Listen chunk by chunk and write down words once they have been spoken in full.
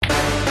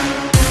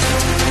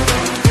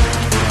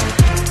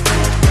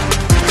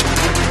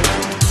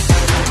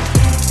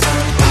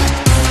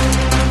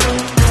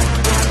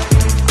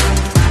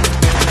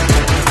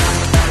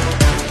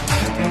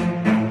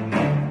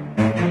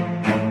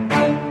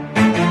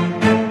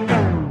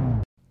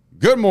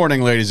Good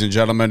morning, ladies and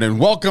gentlemen, and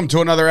welcome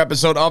to another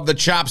episode of the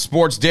Chop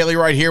Sports Daily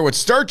right here with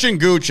Sturch and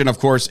Gooch. And, of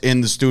course,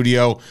 in the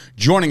studio,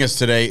 joining us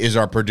today is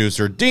our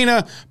producer,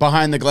 Dina,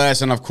 behind the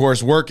glass. And, of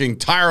course, working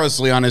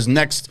tirelessly on his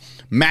next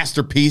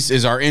masterpiece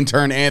is our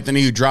intern,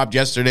 Anthony, who dropped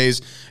yesterday's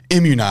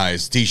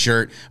Immunized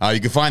t-shirt. You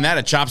can find that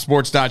at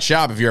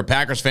chopsports.shop if you're a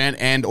Packers fan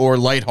and or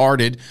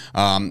lighthearted.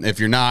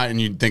 If you're not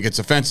and you think it's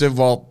offensive,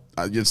 well,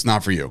 it's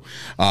not for you.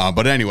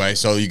 But anyway,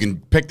 so you can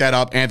pick that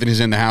up. Anthony's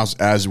in the house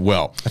as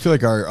well. I feel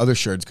like our other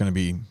shirt's going to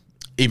be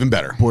even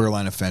better.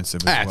 Borderline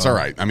offensive. That's all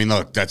right. I mean,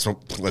 look, that's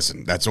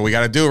what we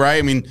got to do, right?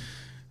 I mean,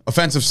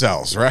 offensive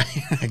sells, right?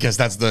 I guess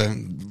that's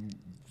the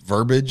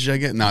verbiage, I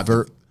guess. Not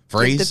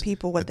phrase. Give the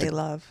people what they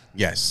love.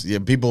 Yes. Yeah,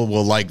 people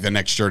will like the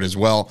next shirt as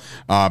well.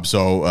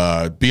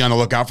 So be on the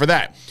lookout for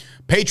that.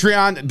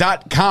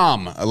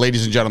 Patreon.com,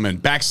 ladies and gentlemen,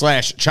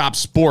 /Chop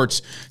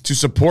Sports to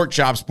support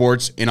Chop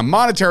Sports in a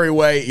monetary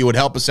way. You would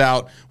help us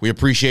out. We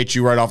appreciate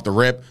you right off the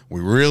rip.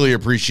 We really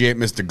appreciate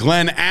Mr.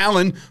 Glenn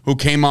Allen, who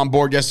came on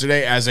board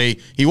yesterday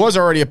he was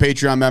already a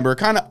Patreon member,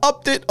 kind of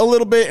upped it a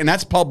little bit, and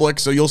that's public,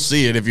 so you'll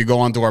see it if you go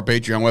onto our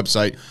Patreon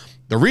website.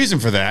 The reason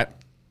for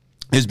that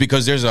is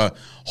because there's a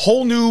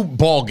whole new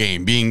ball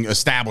game being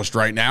established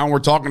right now, and we're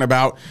talking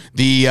about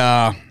the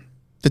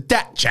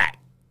Dat Chat.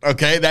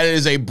 Okay, that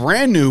is a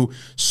brand new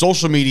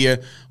social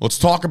media. Let's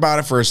talk about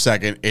it for a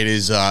second. It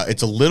is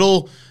it's a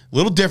little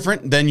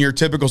different than your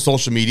typical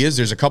social medias.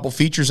 There's a couple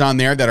features on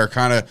there that are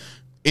kind of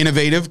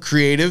innovative,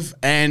 creative,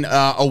 and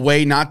a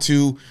way not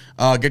to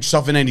get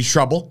yourself in any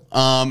trouble.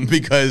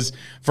 Because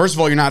first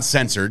of all, you're not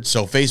censored.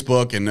 So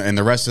Facebook and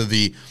the rest of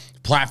the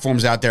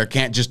platforms out there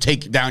can't just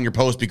take down your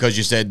post because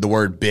you said the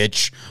word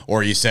bitch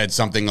or you said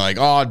something like,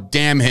 oh,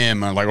 damn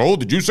him. And like, oh,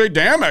 did you say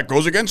damn? That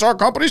goes against our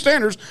company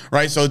standards,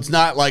 right? So it's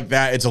not like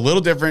that. It's a little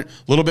different, a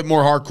little bit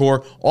more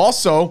hardcore.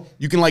 Also,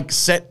 you can like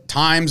set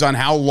times on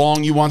how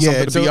long you want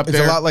something to be up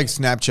there. It's a lot like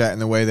Snapchat in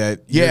the way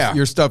that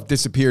your stuff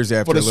disappears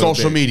after a little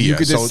social bit. media. You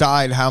could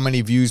decide how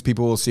many views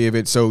people will see of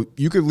it. So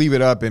you could leave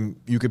it up and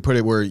you could put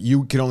it where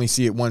you can only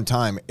see it one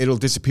time. It'll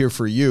disappear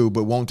for you,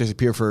 but won't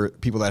disappear for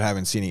people that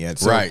haven't seen it yet.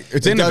 So right.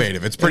 It's innovative.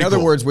 It's pretty cool. In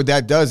other words, what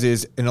that does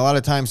is, and a lot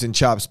of times in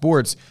Chop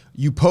Sports,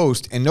 you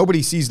post and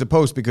nobody sees the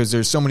post because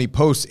there's so many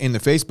posts in the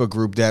Facebook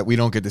group that we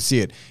don't get to see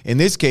it. In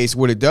this case,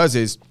 what it does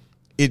is,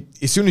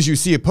 as soon as you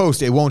see a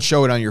post, it won't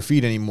show it on your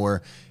feed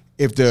anymore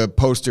if the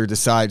poster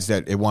decides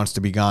that it wants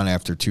to be gone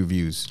after 2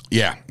 views.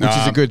 Yeah. Which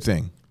is a good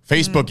thing.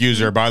 Facebook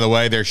user, by the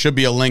way, there should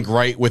be a link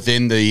right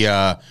within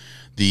the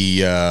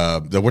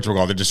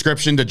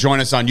description to join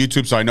us on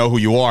YouTube so I know who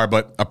you are,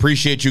 but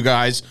appreciate you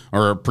guys,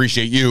 or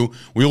appreciate you.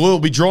 We will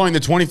be drawing the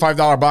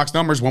 $25 box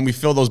numbers when we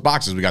fill those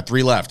boxes. We got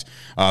 3 left.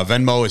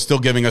 Venmo is still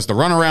giving us the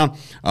runaround.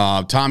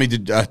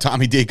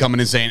 Tommy D coming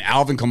in saying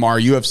Alvin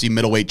Kamara UFC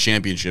middleweight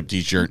championship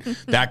t-shirt.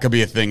 That could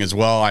be a thing as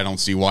well. I don't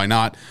see why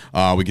not.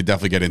 We could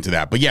definitely get into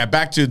that. But yeah,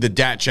 back to the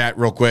Dat Chat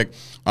real quick.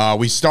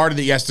 We started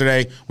it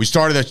yesterday. We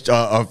started a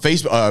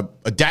Facebook,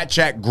 a Dat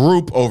Chat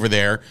group over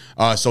there.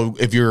 So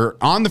if you're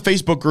on the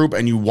Facebook group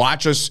and you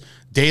watch us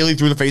daily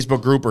through the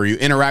Facebook group or you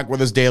interact with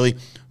us daily,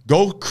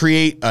 go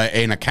create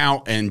an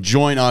account and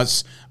join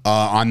us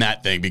on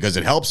that thing because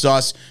it helps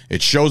us.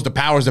 It shows the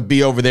powers that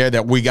be over there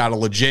that we got a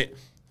legit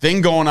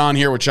thing going on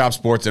here with Chop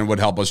Sports and it would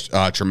help us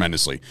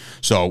tremendously.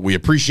 So we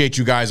appreciate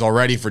you guys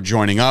already for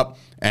joining up.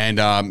 And,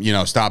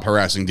 stop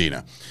harassing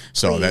Dina.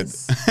 So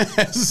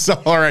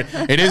all right.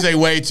 It is a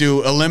way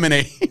to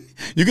eliminate.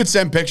 You could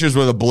send pictures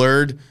with a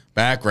blurred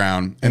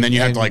background, and then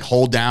you have to like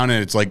hold down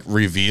and it's like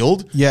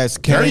revealed. Yes.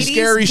 Very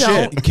scary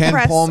shit. Ken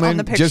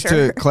Pullman, just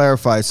to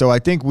clarify. So I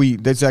think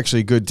that's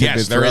actually a good tidbit.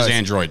 Yes, there is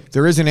Android.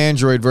 There is an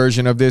Android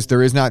version of this.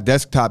 There is not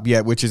desktop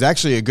yet, which is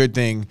actually a good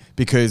thing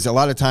because a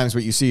lot of times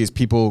what you see is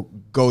people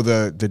go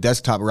the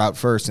desktop route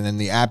first, and then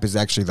the app is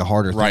actually the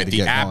harder thing to get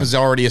going. Right, the app is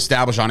already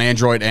established on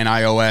Android and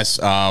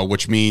iOS,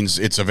 which means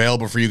it's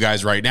available for you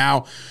guys right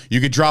now. You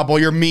could drop all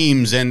your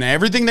memes and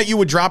everything that you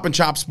would drop in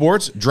Chop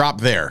Sports, drop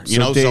there.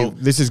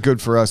 Dave, this is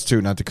good for us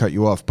too, not to cut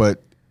you off,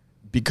 but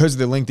because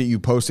the link that you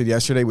posted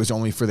yesterday was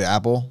only for the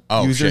Apple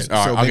users,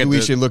 so maybe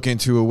we should look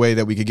into a way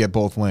that we could get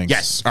both links.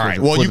 Yes. All right.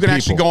 Well, you can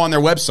actually go on their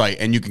website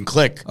and you can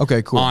click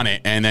on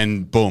it, and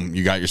then boom,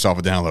 you got yourself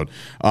a download.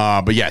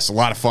 But yes, a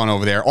lot of fun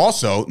over there.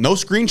 Also, no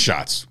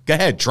screenshots. Go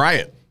ahead, try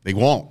it. They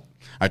won't.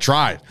 I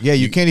tried. Yeah,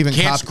 you can't even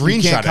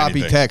screenshot copy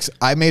anything. text.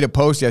 I made a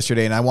post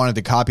yesterday, and I wanted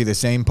to copy the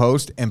same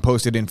post and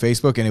post it in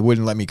Facebook, and it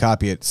wouldn't let me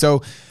copy it.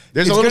 So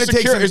there's a little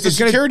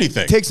security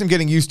thing. Take some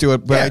getting used to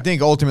it, but I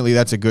think ultimately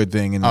that's a good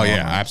thing.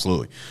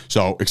 Absolutely.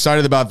 So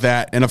excited about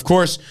that. And of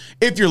course,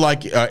 if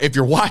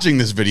you're watching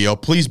this video,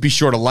 please be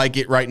sure to like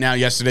it right now.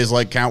 Yesterday's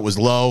like count was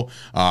low.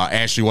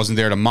 Ashley wasn't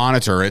there to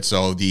monitor it,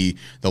 so the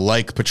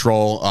like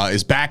patrol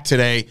is back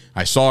today.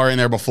 I saw her in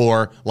there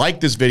before.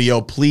 Like this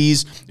video,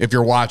 please. If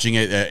you're watching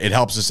it, it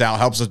helps us out,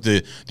 helps us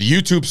the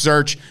YouTube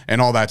search and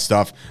all that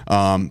stuff.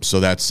 So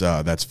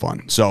that's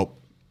fun. So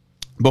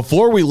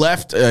before we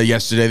left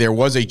yesterday, there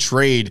was a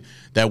trade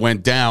that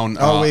went down.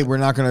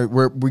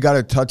 We got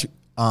to touch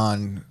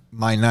on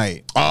my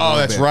night. Oh,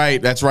 that's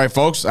right. That's right,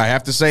 folks. I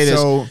have to say this.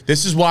 So-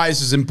 This is why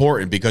this is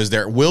important, because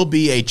there will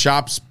be a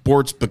Chop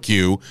Sports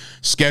barbecue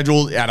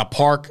scheduled at a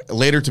park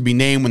later to be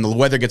named when the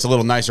weather gets a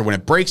little nicer, when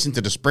it breaks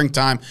into the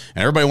springtime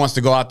and everybody wants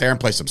to go out there and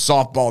play some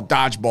softball,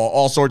 dodgeball,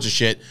 all sorts of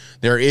shit.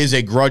 There is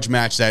a grudge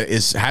match that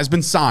has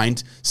been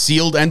signed,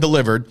 sealed, and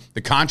delivered.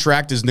 The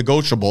contract is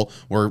negotiable.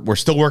 We're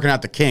still working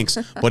out the kinks,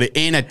 but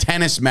in a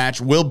tennis match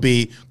will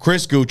be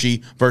Chris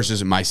Gucci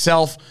versus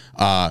myself,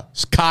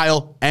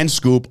 Kyle, and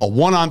Scoop, a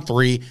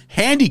 1-on-3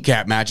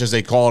 handicap match, as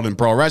they call it in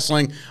pro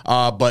wrestling.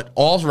 But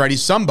already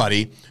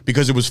somebody,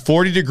 because it was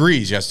 40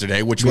 degrees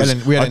yesterday, which was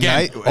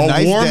again a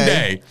nice warm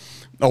day.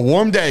 A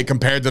warm day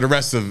compared to the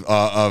rest of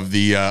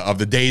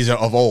the days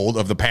of old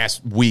of the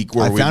past week.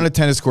 Where I found a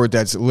tennis court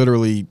that's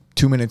literally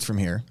 2 minutes from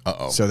here.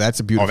 So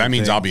that's a beautiful. Oh, that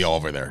means thing. I'll be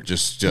over there.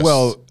 Just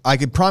well, I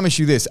could promise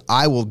you this: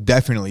 I will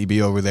definitely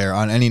be over there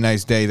on any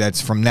nice day.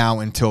 That's from now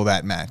until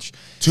that match.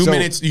 2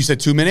 minutes. You said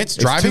 2 minutes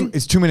driving.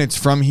 It's 2 minutes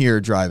from here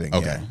driving.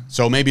 Okay, yeah.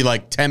 so maybe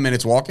like 10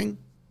 minutes walking.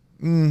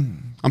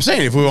 I'm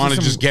saying if we want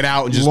to just get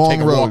out and just take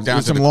a walk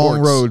down to some the long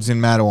courts. roads in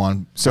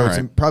Mattawan, so All it's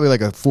right. probably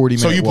like a 40-minute.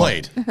 So you walk.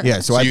 played.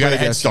 Yeah, so I you got a played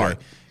head yesterday. start.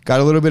 Got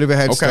a little bit of a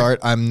head Okay. start.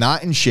 I'm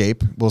not in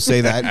shape. We'll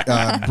say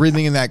that.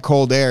 Breathing in that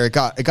cold air, it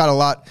got a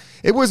lot.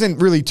 It wasn't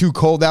really too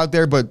cold out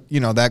there, but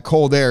that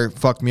cold air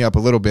fucked me up a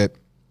little bit.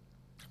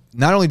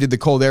 Not only did the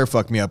cold air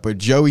fuck me up, but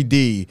Joey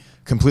D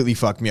completely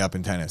fucked me up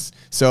in tennis.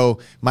 So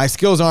my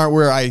skills aren't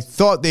where I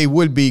thought they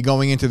would be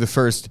going into the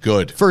first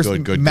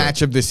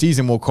match of the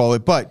season, we'll call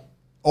it. But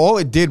all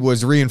it did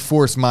was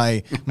reinforce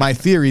my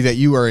theory that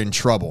you are in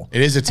trouble.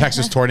 It is a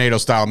Texas tornado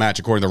style match,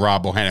 according to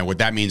Rob Bohannon. What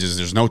that means is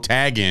there's no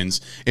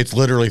tag-ins. It's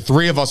literally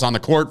 3 of us on the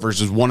court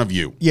versus 1 of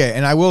you. Yeah,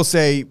 and I will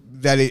say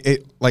that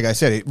it like I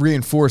said, it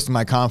reinforced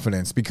my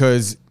confidence,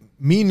 because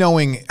me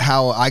knowing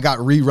how I got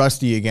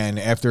rusty again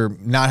after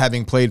not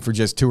having played for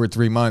just 2 or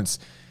 3 months,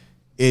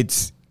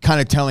 it's kind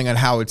of telling on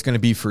how it's going to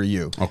be for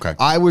you. Okay.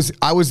 I was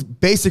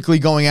basically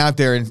going out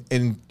there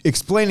and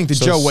explaining to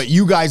Joe what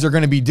you guys are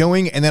going to be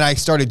doing, and then I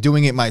started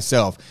doing it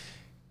myself.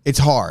 It's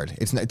hard.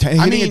 It's not,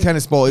 hitting a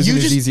tennis ball isn't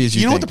as easy as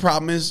you think. You know what the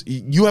problem is?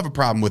 You have a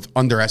problem with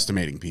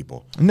underestimating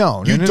people.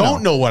 No, you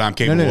don't know what I'm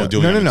capable of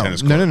doing on a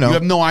tennis court. No. You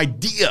have no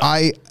idea.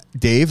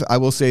 Dave, I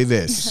will say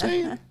this.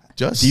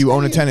 Do you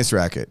own a tennis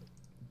racket?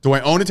 Do I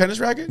own a tennis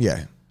racket?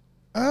 Yeah.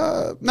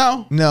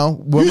 No.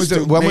 No. When was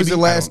the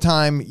last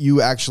time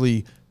you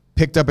actually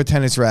picked up a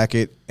tennis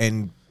racket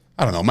and...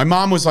 I don't know. My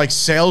mom was like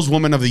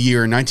saleswoman of the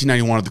year in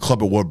 1991 at the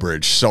club at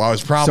Woodbridge. So I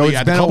was probably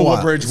at the club at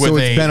Woodbridge with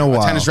a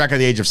tennis racket at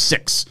the age of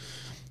 6.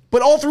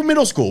 But all through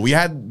middle school, we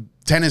had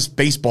tennis,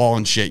 baseball,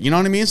 and shit. You know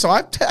what I mean? So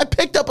I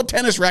picked up a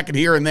tennis racket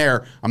here and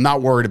there. I'm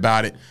not worried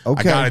about it.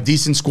 Okay. I got a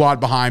decent squad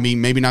behind me.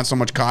 Maybe not so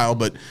much Kyle,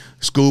 but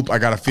Scoop. I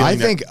got a feeling.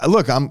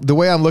 The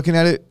way I'm looking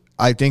at it,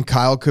 I think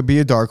Kyle could be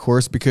a dark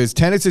horse, because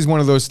tennis is one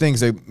of those things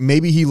that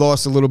maybe he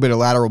lost a little bit of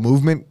lateral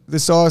movement, the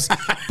sauce.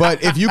 But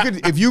if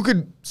you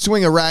could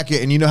swing a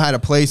racket and you know how to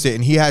place it,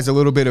 and he has a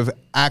little bit of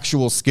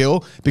actual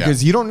skill,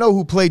 because you don't know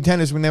who played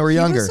tennis when they were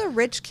younger. He was a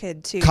rich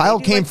kid too. Kyle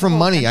came from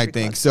money, I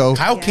think. So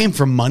Kyle came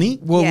from money?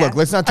 Well, look,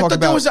 let's not talk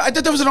about. I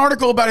thought there was an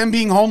article about him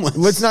being homeless.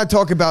 Let's not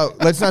talk about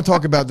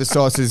the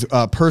sauce's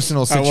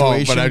personal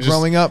situation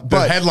growing up.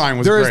 But the headline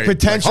was there is great.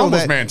 potential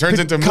homeless that man turns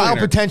into a Kyle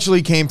millionaire.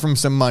 potentially came from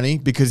some money,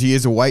 because he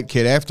is a white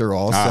kid after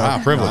all.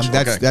 Privilege.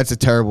 That's a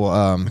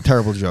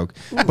terrible joke.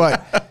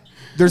 But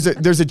there's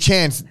a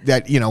chance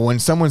that when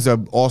someone's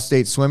an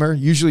all-state swimmer,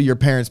 usually your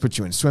parents put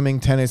you in swimming,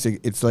 tennis.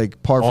 It's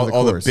like par for the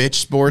course. All the bitch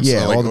sports.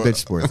 Yeah, all the bitch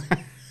sports.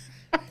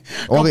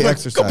 All the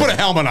exercise. Go put a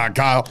helmet on,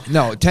 Kyle.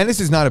 No, tennis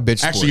is not a bitch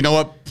sport. Actually, you know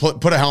what?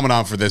 Put a helmet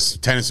on for this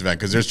tennis event,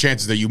 because there's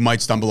chances that you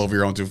might stumble over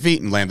your own 2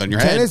 feet and land on your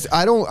tennis, head.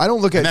 I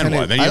don't look at Then tennis.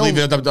 what? Then you leave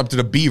it up to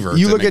the beaver.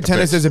 You to look make at the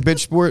tennis picks. as a bitch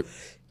sport.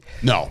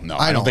 No,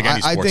 I don't think any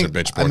sports are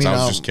bitch sports. I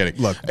was just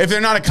kidding. Look, if they're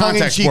not a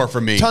contact sport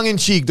for me, tongue in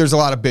cheek, there's a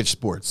lot of bitch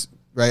sports,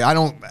 right?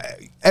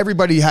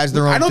 Everybody has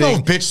their own. I don't thing. know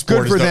if bitch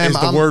sport Good for them. is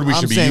the word we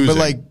should be using. But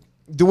like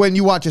when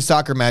you watch a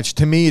soccer match,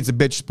 to me, it's a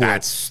bitch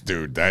sport.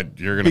 That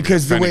you're going to be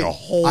offending a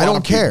whole lot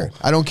of people.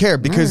 I don't care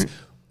because.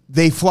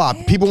 They flop.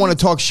 People want to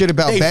talk shit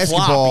about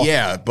basketball.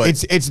 Flop,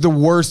 but it's the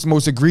worst,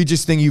 most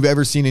egregious thing you've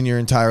ever seen in your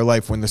entire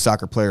life when the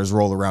soccer players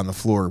roll around the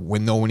floor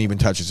when no one even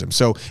touches them.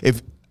 So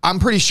I'm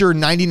pretty sure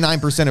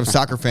 99% of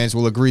soccer fans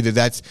will agree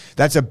that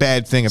that's a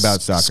bad thing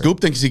about soccer. Scoop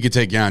thinks he could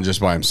take you on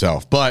just by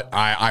himself, but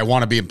I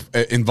want to be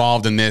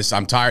involved in this.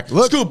 I'm tired.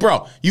 Look, Scoop,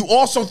 bro, you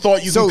also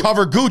thought you could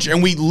cover Gooch,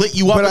 and we lit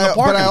you up in the parking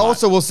lot. But I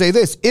also will say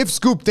this: if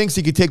Scoop thinks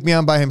he could take me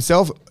on by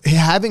himself,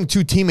 having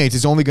 2 teammates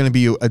is only going to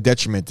be a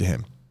detriment to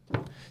him.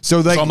 So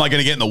am I going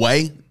to get in the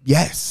way?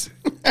 Yes.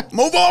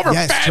 Move over,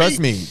 yes, fatty. Trust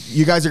me.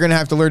 You guys are going to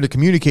have to learn to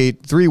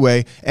communicate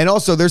 3-way. And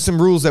also, there's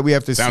some rules that we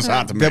have to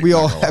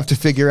all have to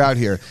figure out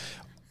here.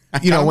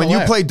 When you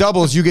play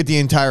doubles, you get the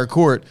entire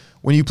court.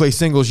 When you play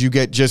singles, you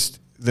get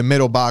just the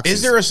middle boxes.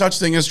 Is there a such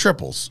thing as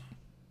triples?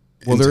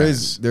 Well, in there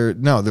tennis.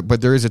 is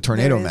but there is a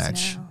tornado There is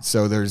match. now.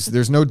 So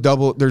there's no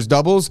double. There's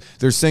doubles.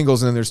 There's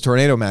singles, and then there's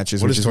tornado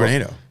matches. What which is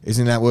tornado?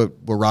 Isn't that what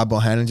Rob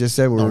Bohannon just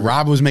said?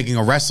 Rob was making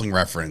a wrestling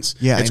reference.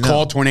 Yeah, it's I know.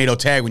 called tornado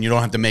tag when you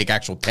don't have to make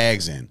actual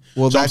tags in.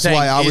 Well, So I'm that's saying,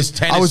 why I is was.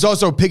 tennis- I was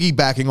also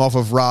piggybacking off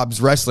of Rob's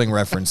wrestling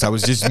reference. I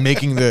was just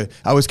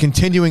I was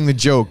continuing the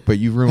joke, but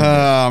you ruined it.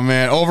 Oh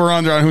man, over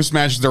under on who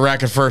smashes the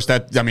racket first.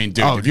 That I mean,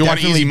 dude, if you want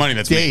definitely easy money,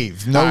 that's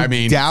Dave. me. No I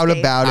mean, doubt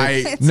about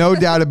it. No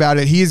doubt about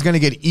it. He is going to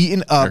get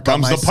eaten up. here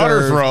comes by the my putter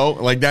serve. throw.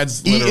 Like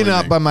that's Eaten literally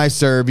up me. by my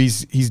serve.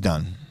 He's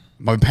done.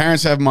 My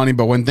parents have money,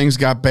 but when things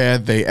got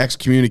bad, they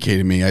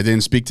excommunicated me. I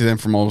didn't speak to them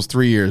for almost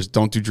 3 years.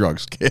 Don't do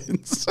drugs,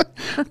 kids.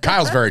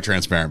 Kyle's very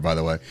transparent, by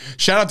the way.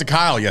 Shout out to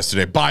Kyle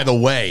yesterday. By the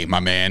way, my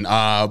man,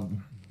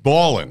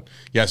 balling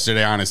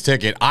yesterday on his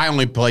ticket. I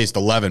only placed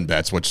 11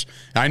 bets, which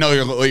I know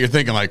you're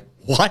thinking like,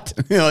 what?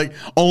 Like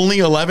only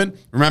 11?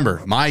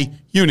 Remember, my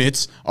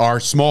units are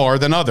smaller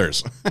than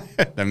others.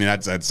 I mean,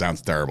 that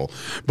sounds terrible.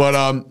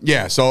 But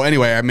yeah, so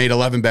anyway, I made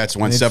 11 bets,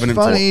 went It's 7 and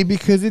 4. funny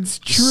because it's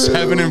true.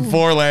 7 and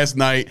 4 last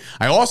night.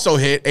 I also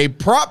hit a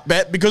prop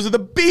bet because of the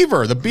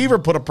Beaver. The Beaver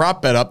put a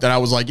prop bet up that I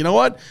was like, you know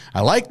what?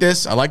 I like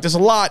this. I like this a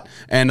lot,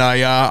 and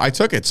I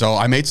took it. So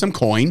I made some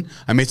coin.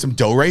 I made some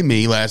do re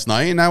mi last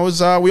night, and that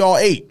was we all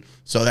ate.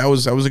 So that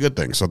was a good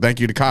thing. So thank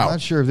you to Kyle. I'm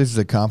not sure if this is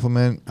a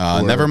compliment.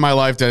 or- Never in my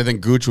life did I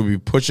think Gooch would be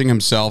pushing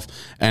himself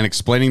and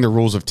explaining the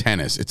rules of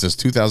tennis. It's as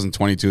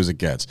 2022 as it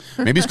gets.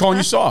 Maybe he's calling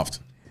you soft.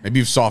 Maybe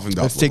you've softened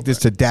up. Let's take this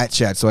to Dat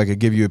Chat so I could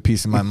give you a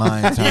piece of my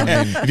mind. Tom.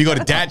 And If you go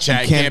to Dat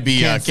Chat, you can't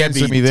be can't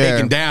censor me taken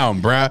there. down,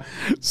 bruh.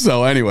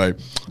 So anyway,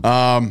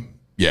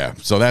 yeah.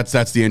 So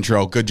that's the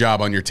intro. Good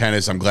job on your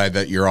tennis. I'm glad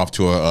that you're off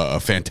to a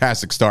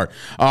fantastic start.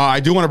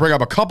 I do want to bring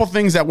up a couple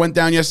things that went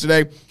down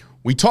yesterday.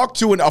 We talked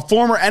to a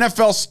former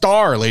NFL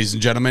star, ladies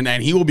and gentlemen,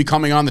 and he will be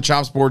coming on the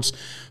Chop Sports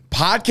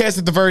podcast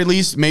at the very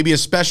least. Maybe a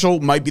special,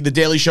 might be the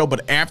Daily Show,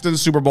 but after the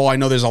Super Bowl, I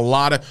know there's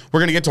we're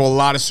going to get to a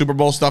lot of Super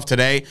Bowl stuff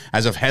today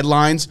as of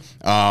headlines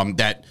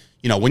that,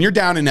 you know, when you're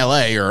down in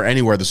LA or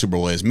anywhere the Super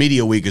Bowl is,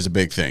 Media Week is a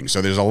big thing.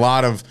 So there's a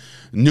lot of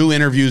new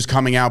interviews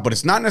coming out, but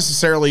it's not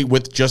necessarily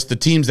with just the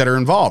teams that are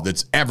involved.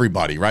 It's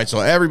everybody, right? So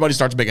everybody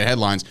starts making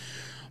headlines.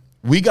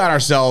 We got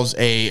ourselves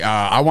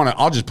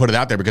I'll just put it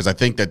out there because I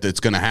think that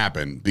it's going to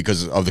happen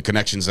because of the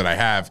connections that I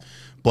have,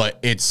 but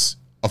it's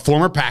a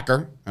former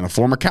Packer and a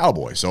former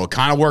Cowboy. So it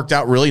kind of worked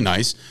out really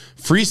nice.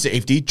 Free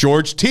safety,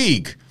 George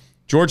Teague.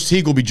 George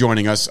Teague will be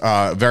joining us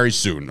very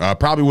soon,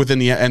 probably within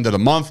the end of the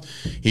month.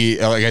 He,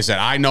 like I said,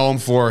 I know him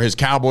for his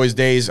Cowboys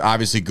days.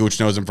 Obviously, Gooch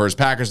knows him for his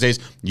Packers days.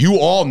 You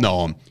all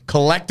know him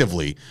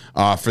collectively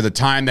for the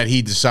time that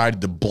he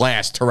decided to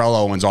blast Terrell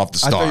Owens off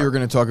the I star. thought you were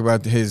going to talk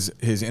about his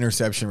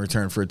interception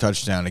return for a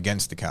touchdown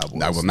against the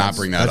Cowboys. I will not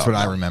bring that up. That's what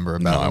I remember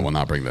about No, I him. will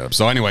not bring that up.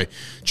 So anyway,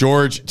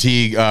 George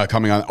Teague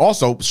coming on.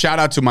 Also, shout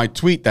out to my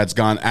tweet that's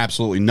gone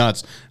absolutely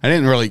nuts. I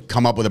didn't really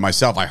come up with it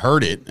myself. I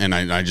heard it, and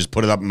I just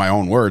put it up in my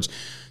own words.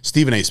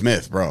 Stephen A.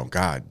 Smith, bro,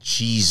 God,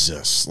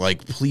 Jesus,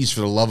 like, please, for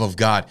the love of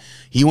God.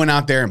 He went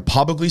out there and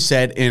publicly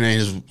said in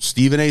his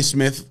Stephen A.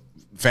 Smith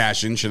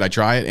fashion, should I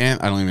try it,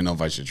 Ant? I don't even know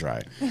if I should try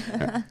it.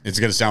 It's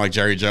going to sound like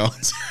Jerry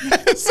Jones.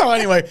 So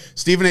anyway,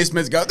 Stephen A.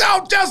 Smith goes,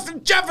 no,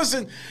 Justin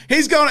Jefferson,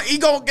 he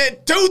gonna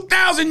get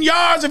 2,000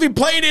 yards if he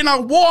played in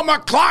a warmer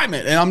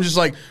climate. And I'm just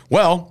like,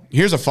 well,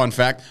 here's a fun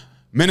fact.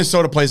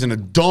 Minnesota plays in a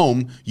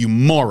dome, you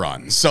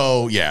moron.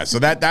 So, yeah, so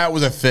that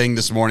was a thing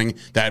this morning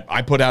that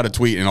I put out a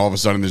tweet, and all of a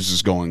sudden it's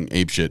just going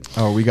apeshit.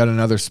 Oh, we got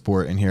another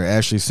sport in here.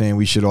 Ashley's saying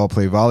we should all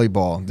play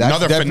volleyball. That's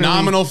Another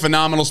definitely-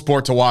 phenomenal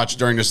sport to watch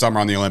during the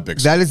summer on the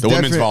Olympics. That is the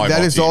women's volleyball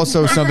That is team.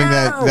 also something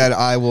that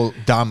I will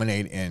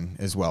dominate in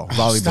as well.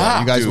 Volleyball.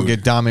 stop, You guys will dude.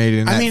 get dominated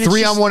in I that. mean, it's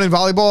 3-on-1 in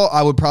volleyball,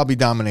 I would probably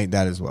dominate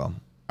that as well.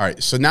 All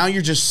right, so now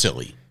you're just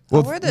silly.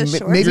 Well, I'll wear the m-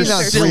 shorts. maybe The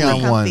not shirts are really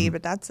 3-on-1. comfy,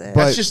 but that's it.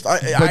 But- That's just,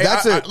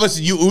 that's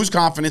listen, you ooze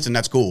confidence, and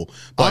that's cool.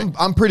 But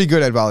I'm pretty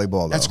good at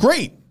volleyball, though. that's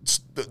great. It's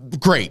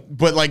great.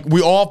 But, like,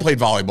 we all played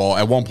volleyball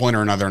at one point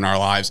or another in our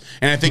lives.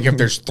 And I think if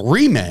there's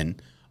 3 men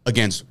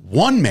against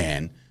 1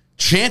 man,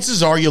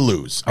 chances are you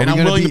lose. And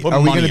I'm willing to put Are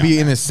we money going to on be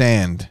that. in the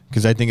sand?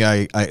 Because I think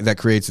I that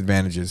creates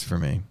advantages for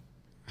me.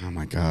 Oh,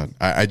 my God.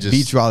 I just...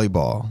 Beach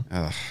volleyball.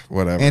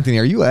 whatever. Anthony,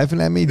 are you laughing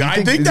at me? Do you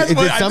I think that's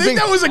what- I think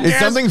that was a Is guess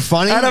something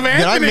funny? out of Did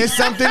I Anthony. miss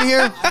something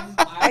here?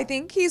 I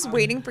think he's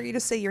waiting for you to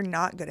say you're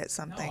not good at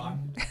something.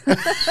 I'm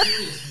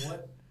curious,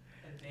 what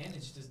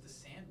advantage does the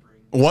sand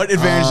bring? What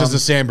advantage does the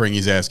sand bring,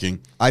 he's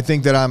asking? I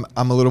think that I'm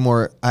a little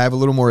more. I have a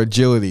little more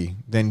agility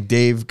than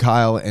Dave,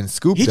 Kyle, and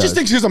Scoop. He does. just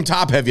thinks because I'm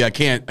top heavy, I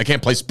can't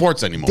play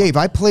sports anymore. Dave,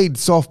 I played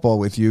softball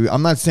with you.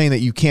 I'm not saying that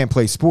you can't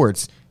play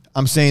sports.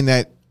 I'm saying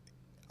that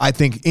I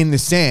think in the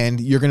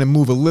sand you're going to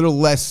move a little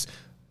less.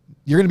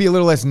 You're going to be a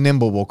little less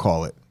nimble. We'll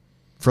call it,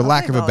 for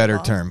lack of play a better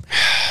volleyball. term.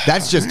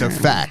 That's just a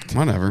fact.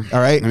 Whatever. All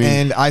right. I mean-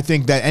 and I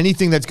think that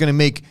anything that's going to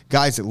make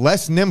guys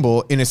less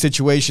nimble in a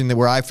situation that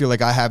where I feel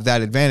like I have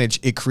that advantage,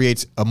 it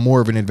creates a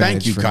more of an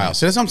advantage. Thank you, for Kyle. me.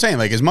 So that's what I'm saying.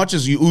 Like, as much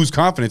as you ooze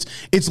confidence,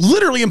 it's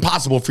literally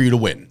impossible for you to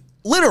win.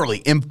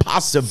 literally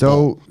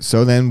impossible.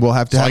 So then we'll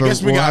have to So have I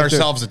guess we we'll got have to-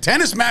 ourselves a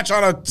tennis match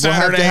on a we'll have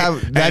Saturday, to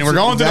have- and we're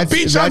going to the that's-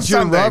 beach on That's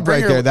your Sunday. rub Bring right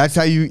your- there. That's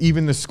how you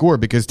even the score,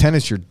 because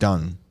tennis, you're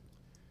done.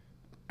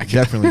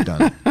 Definitely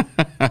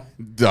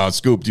done.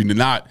 Scoop, you do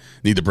not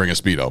need to bring a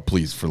Speedo,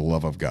 please, for the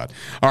love of God.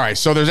 All right,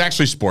 so there's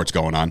actually sports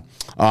going on.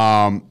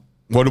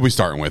 What are we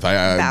starting with?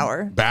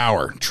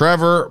 Bauer.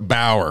 Trevor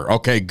Bauer.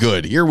 Okay,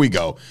 good. Here we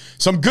go.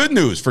 Some good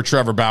news for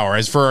Trevor Bauer.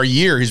 As for a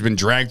year, he's been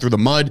dragged through the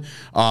mud,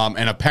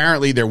 and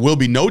apparently there will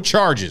be no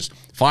charges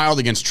filed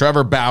against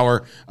Trevor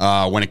Bauer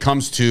when it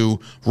comes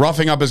to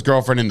roughing up his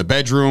girlfriend in the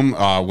bedroom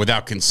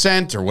without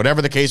consent or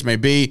whatever the case may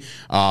be.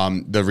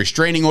 The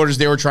restraining orders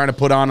they were trying to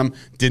put on him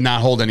did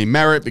not hold any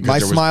merit because My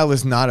there was smile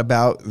is not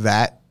about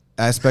that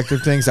aspect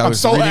of things. I was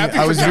so reading, happy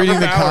I for was Trevor reading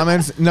the Bauer.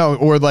 comments. No,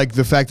 or like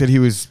the fact that he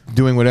was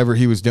doing whatever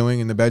he was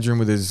doing in the bedroom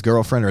with his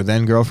girlfriend or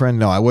then girlfriend.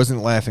 No, I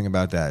wasn't laughing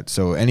about that.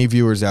 So any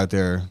viewers out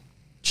there,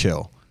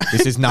 chill.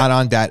 This is not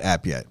on that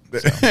app yet.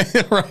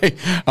 So. right.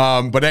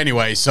 But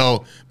anyway,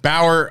 so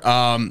Bauer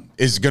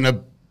is going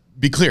to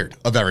be cleared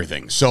of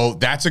everything. So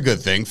that's a good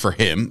thing for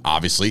him,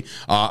 obviously.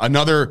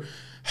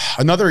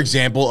 Another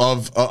example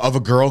of a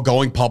girl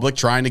going public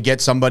trying to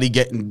get somebody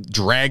getting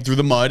dragged through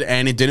the mud,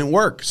 and it didn't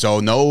work. So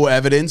no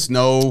evidence,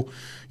 nothing.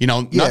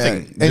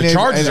 The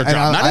charges are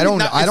dropped. I don't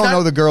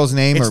know the girl's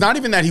name. It's not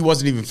even that he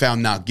wasn't even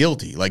found not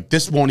guilty. Like,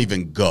 this won't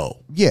even go.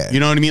 Yeah. You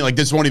know what I mean? Like,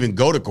 this won't even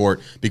go to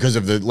court because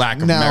of the lack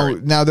of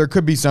merit. Now there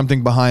could be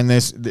something behind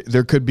this.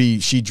 There could be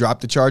she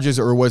dropped the charges,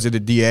 or was it a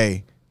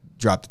DA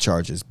dropped the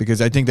charges? Because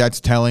I think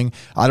that's telling.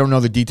 I don't know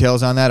the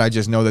details on that. I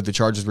just know that the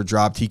charges were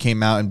dropped. He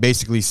came out and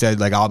basically said,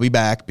 like, I'll be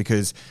back,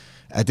 because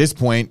at this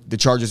point the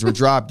charges were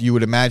dropped. You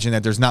would imagine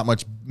that there's not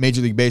much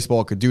Major League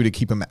Baseball could do to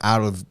keep him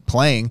out of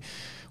playing,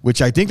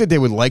 which I think that they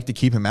would like to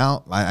keep him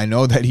out. I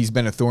know that he's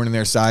been a thorn in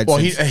their side. Well,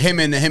 since, him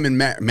and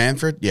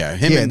Manfred,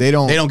 they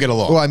don't get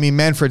along. Well, I mean,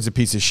 Manfred's a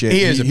piece of shit.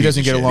 He is a He piece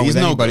doesn't of get shit. along He's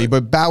with no anybody. good.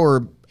 But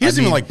Bauer, He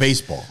doesn't even like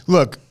baseball.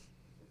 Look,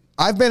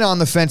 I've been on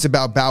the fence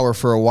about Bauer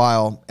for a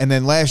while, and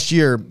then last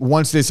year,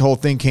 once this whole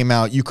thing came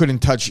out, you couldn't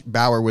touch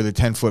Bauer with a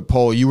 10-foot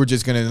pole. You were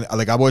just gonna,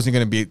 like, I wasn't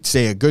gonna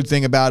say a good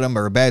thing about him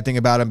or a bad thing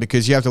about him,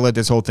 because you have to let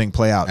this whole thing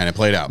play out. And it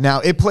played out. Now,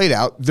 it played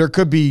out. There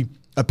could be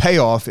a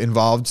payoff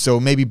involved,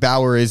 so maybe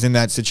Bauer is in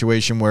that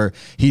situation where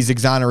he's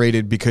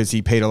exonerated because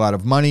he paid a lot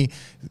of money.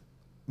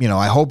 You know,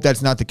 I hope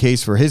that's not the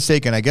case for his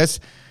sake, and I guess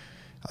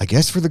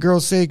for the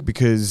girl's sake,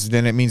 because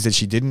then it means that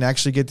she didn't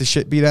actually get the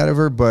shit beat out of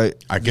her.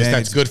 But I guess then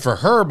that's it's good for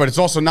her, but it's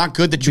also not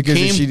good that you because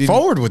she came didn't-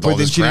 forward with but all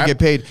then this she crap. didn't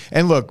get paid.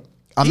 And look,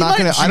 I'm He not might-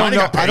 gonna. she I might don't have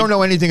know. got paid. I don't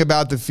know anything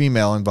about the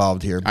female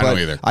involved here. I don't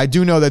either. I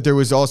do know that there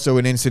was also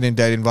an incident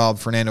that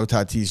involved Fernando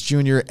Tatis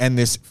Jr. and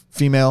this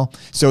female.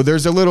 So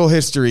there's a little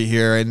history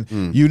here,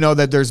 and you know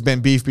that there's been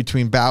beef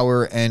between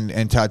Bauer and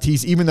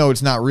Tatis, even though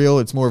it's not real.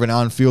 It's more of an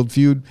on-field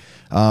feud.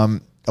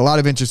 A lot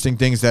of interesting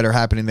things that are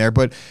happening there.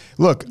 But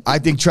look, I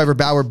think Trevor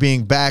Bauer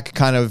being back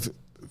kind of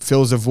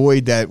fills a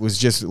void that was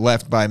just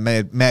left by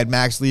Mad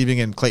Max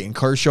leaving and Clayton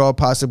Kershaw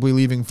possibly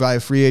leaving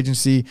via free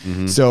agency.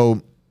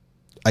 So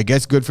I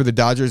guess good for the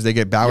Dodgers. They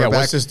get Bauer Yeah, back.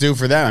 what's this do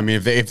for them? I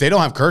mean, if they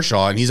don't have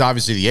Kershaw, and he's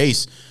obviously the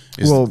ace.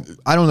 Well,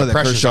 I don't know that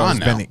pressure's on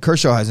now.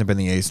 Kershaw hasn't been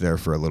the ace there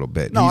for a little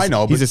bit. No, I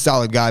know, He's but- a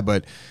solid guy,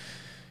 but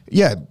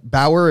yeah,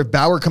 if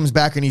Bauer comes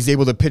back and he's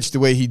able to pitch the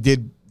way he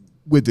did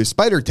with the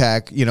spider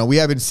tack, you know, we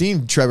haven't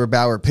seen Trevor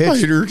Bauer pitch.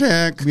 Spider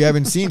tack. We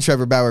haven't seen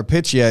Trevor Bauer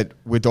pitch yet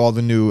with all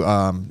the new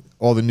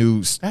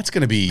That's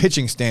going to be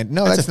pitching stand.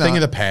 No, That's that's a thing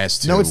not. of the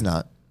past, No, too. it's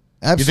not.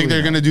 You Absolutely think they're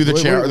not. going to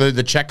do We're-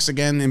 the checks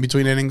again in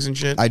between innings and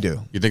shit? I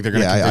do. You think they're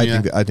going to? Yeah,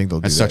 continue that? I think they'll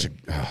do That's that.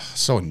 such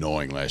so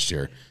annoying last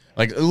year.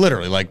 Like,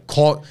 literally, like,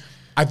 call.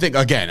 I think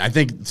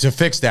to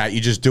fix that,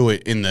 you just do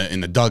it in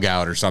the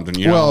dugout or something.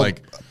 You know, Well,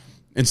 like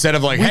instead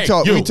of like, we hey,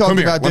 talked come about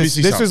here, let me this.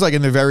 see This something. was like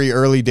in the very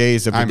early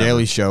days of the remember.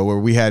 Daily Show where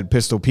we had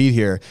Pistol Pete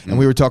here, and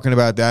we were talking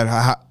about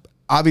that.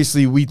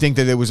 Obviously, we think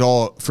that it was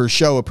all for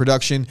show, a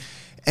production,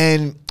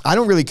 and I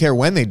don't really care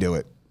when they do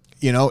it.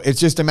 You know, it's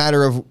just a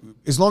matter of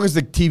as long as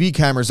the TV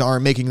cameras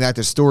aren't making that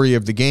the story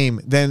of the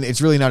game, then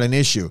it's really not an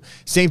issue.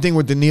 Same thing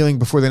with the kneeling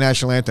before the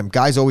national anthem.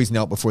 Guys always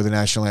knelt before the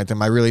national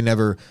anthem. I really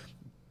never,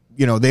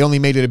 you know, they only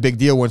made it a big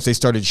deal once they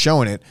started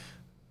showing it.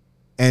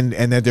 And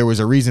that there was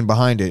a reason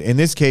behind it. In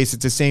this case,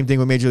 it's the same thing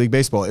with Major League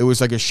Baseball. It was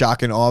like a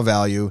shock and awe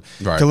value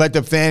to let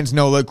the fans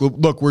know,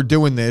 look, we're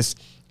doing this.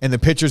 And the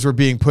pitchers were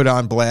being put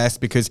on blast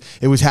because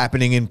it was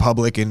happening in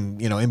public and,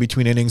 you know, in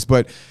between innings.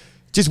 But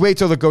just wait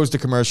till it goes to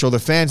commercial. The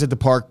fans at the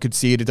park could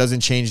see it. It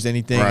doesn't change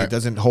anything. Right. It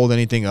doesn't hold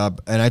anything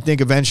up. And I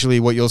think eventually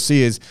what you'll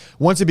see is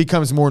once it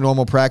becomes more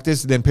normal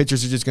practice, then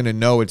pitchers are just going to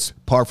know it's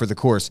par for the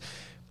course.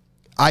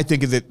 I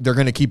think that they're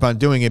going to keep on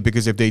doing it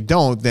because if they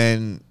don't,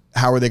 then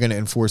how are they going to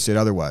enforce it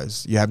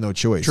otherwise? You have no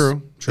choice. True.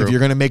 If you're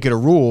going to make it a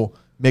rule,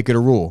 make it a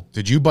rule.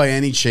 Did you by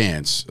any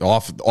chance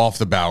off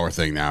the Bauer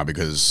thing now?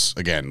 Because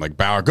again, like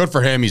Bauer, good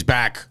for him. He's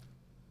back.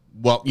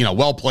 Well, you know,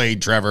 well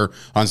played, Trevor,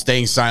 on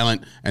staying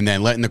silent and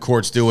then letting the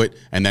courts do it.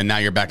 And then now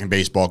you're back in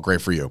baseball.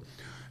 Great for you.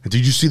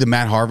 Did you see the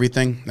Matt Harvey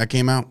thing that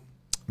came out?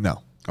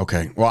 No.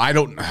 Okay. Well,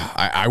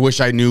 I wish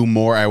I knew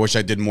more. I wish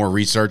I did more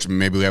research.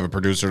 Maybe we have a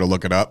producer to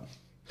look it up.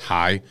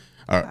 Hi.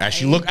 As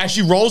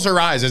she rolls her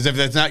eyes as if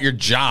that's not your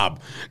job.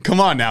 Come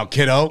on now,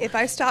 kiddo. If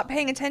I stop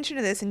paying attention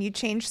to this and you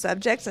change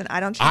subjects and I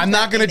don't change I'm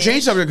not going to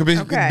change subject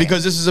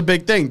because this is a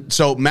big thing.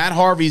 So Matt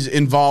Harvey's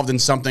involved in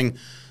something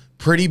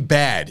pretty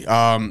bad.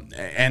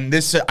 And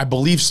this, I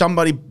believe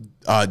somebody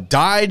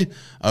died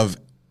of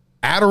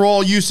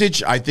Adderall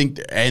usage, I think,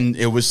 and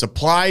it was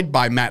supplied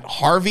by Matt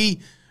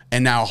Harvey.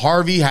 And now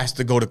Harvey has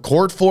to go to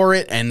court for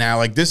it. And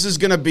now, this is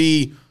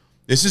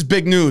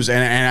big news.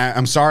 And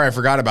I'm sorry I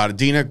forgot about it.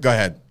 Dina, go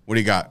ahead. What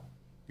do you got?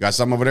 You got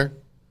something over there?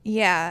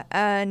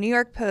 Yeah. New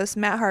York Post,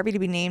 Matt Harvey to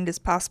be named as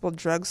possible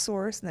drug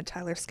source in the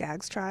Tyler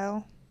Skaggs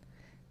trial.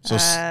 So,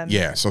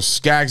 so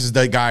Skaggs is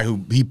the guy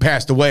he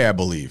passed away, I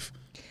believe.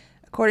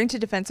 According to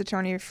defense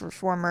attorney for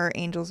former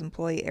Angels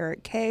employee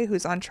Eric Kay,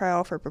 who's on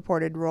trial for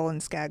purported role in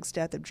Skaggs'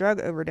 death of drug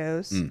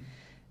overdose.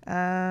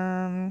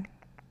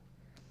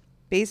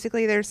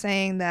 Basically, they're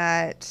saying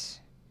that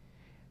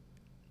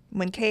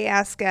when Kay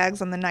asked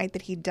Skaggs on the night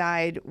that he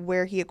died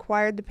where he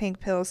acquired the pink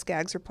pills,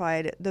 Skaggs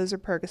replied, "Those are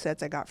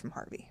Percocets I got from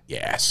Harvey."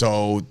 Yeah,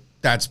 so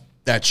that's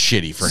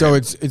shitty for him. So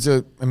it's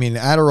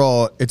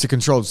Adderall. It's a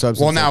controlled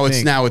substance. Well, now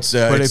it's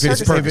but if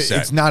it's Percocet.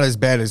 it's not as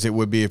bad as it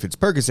would be if it's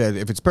Percocet.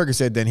 If it's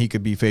Percocet, then he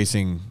could be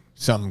facing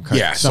some.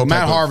 Yeah. So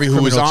Matt Harvey,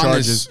 who was on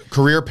this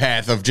career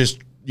path of just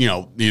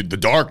the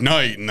Dark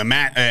Knight and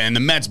the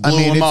Mets blew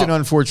him up. It's an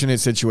unfortunate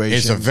situation.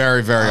 It's a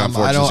very, very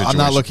unfortunate situation. I'm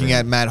not looking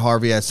at Matt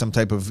Harvey as some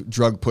type of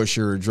drug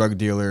pusher or drug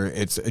dealer.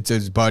 It's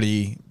his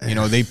buddy.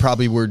 They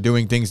probably were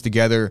doing things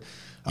together.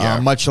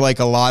 Much like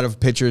a lot of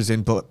pitchers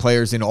and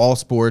players in all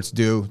sports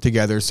do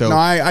together. So no,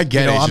 I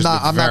get it. I'm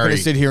not going to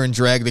sit here and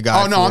drag the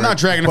guy. Oh no, I'm not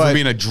dragging him for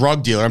being a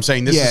drug dealer. I'm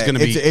saying this is going to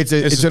be.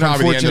 It's an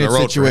unfortunate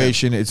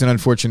situation. It's an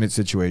unfortunate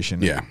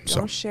situation. Yeah.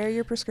 Don't share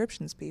your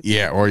prescriptions, people.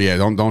 Yeah,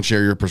 don't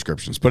share your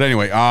prescriptions. But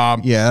anyway, I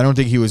don't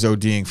think he was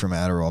ODing from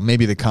Adderall.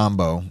 Maybe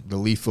the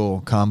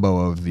lethal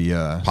combo of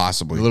the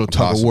possibly the little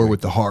tug of war with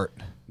the heart.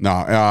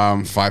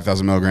 No,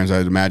 5,000 milligrams,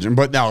 I'd imagine.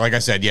 But no, like I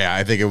said,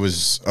 I think it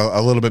was a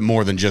little bit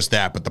more than just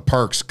that. But the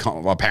perks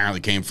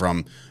apparently came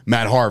from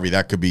Matt Harvey.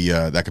 That could be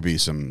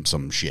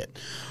some shit.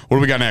 What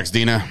do we got next,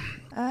 Dina?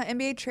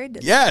 NBA trade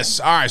deadline. Yes.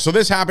 All right. So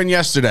this happened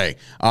yesterday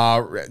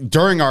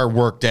during our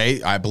work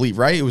day, I believe.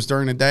 Right? It was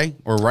during the day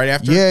or right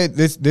after. Yeah.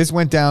 This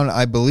went down.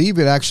 I believe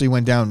it actually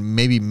went down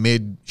maybe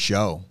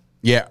mid-show.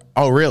 Yeah.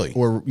 Oh, really?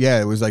 Or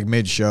it was like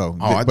mid-show.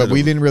 Oh, but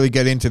we didn't really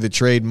get into the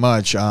trade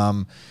much.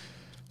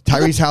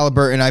 Tyrese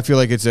Halliburton, I feel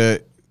like it's I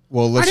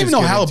didn't even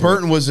know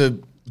Halliburton was a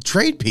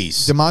trade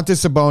piece.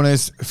 Domantas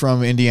Sabonis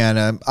from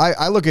Indiana.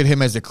 I look at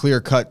him as a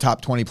clear-cut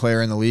top 20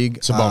 player in the league.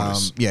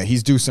 Sabonis.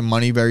 He's due some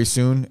money very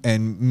soon,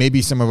 and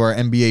maybe some of our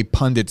NBA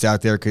pundits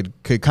out there could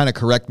kind of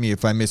correct me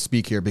if I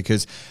misspeak here,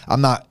 because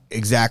I'm not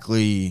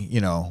exactly,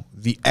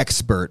 the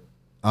expert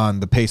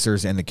on the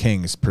Pacers and the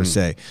Kings per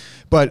se.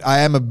 But I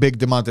am a big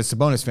Domantas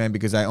Sabonis fan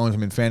because I owned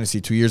him in fantasy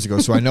 2 years ago,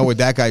 so I know what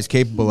that guy's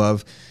capable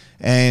of.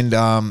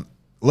 And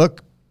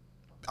look,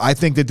 I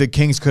think that the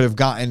Kings could have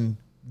gotten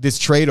this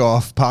trade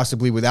off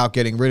possibly without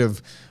getting rid of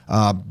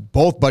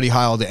both Buddy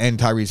Hield and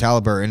Tyrese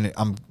Halliburton.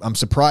 I'm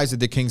surprised that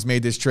the Kings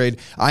made this trade.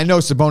 I know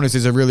Sabonis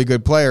is a really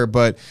good player,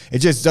 but it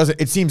just doesn't.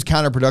 It seems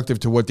counterproductive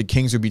to what the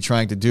Kings would be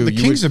trying to do. The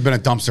Kings have been a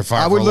dumpster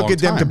fire. I would look at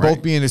them to right?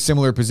 both be in a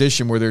similar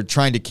position where they're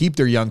trying to keep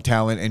their young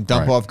talent and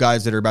dump off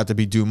guys that are about to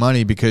be due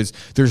money, because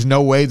there's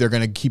no way they're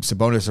going to keep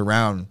Sabonis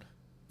around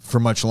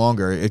for much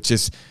longer. It's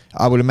just,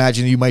 I would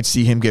imagine you might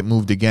see him get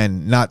moved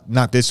again.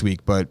 Not this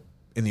week, but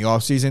in the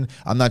offseason.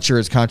 I'm not sure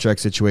his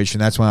contract situation.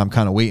 That's why I'm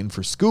kind of waiting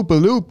for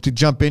Scoop-a-Loop to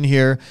jump in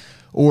here,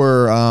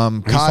 or Kyle.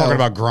 He's talking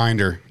about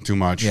Grinder too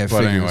much. Yeah,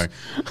 but figures.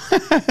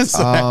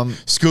 anyway.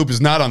 Scoop is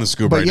not on the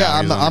Scoop right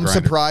now. But I'm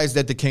surprised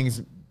that the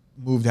Kings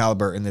moved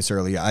Halliburton this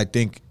early. I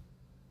think,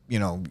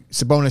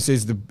 Sabonis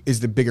is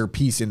the bigger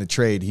piece in the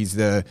trade.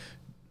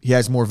 He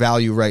has more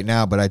value right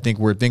now, but I think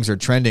where things are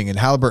trending, and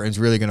Halliburton's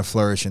really going to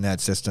flourish in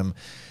that system.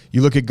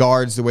 You look at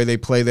guards, the way they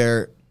play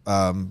there.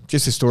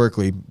 Just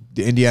historically,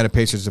 the Indiana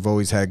Pacers have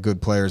always had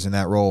good players in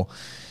that role.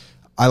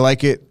 I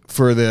like it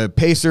for the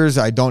Pacers.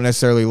 I don't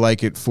necessarily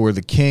like it for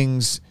the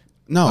Kings.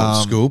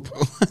 No, Scoop.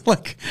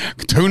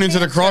 Tune into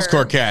the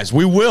Crosscourt cast.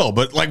 We will,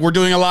 but we're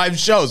doing a live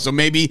show, so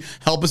maybe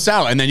help us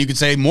out, and then you could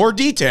say more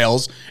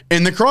details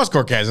in the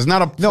Crosscourt cast. It's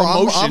not a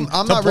promotion.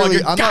 I'm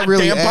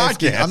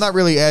not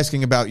really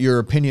asking about your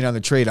opinion on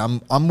the trade.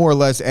 I'm more or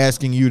less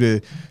asking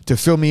you to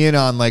fill me in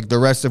on the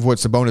rest of what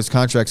Sabonis'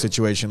 contract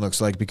situation looks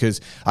like,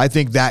 because I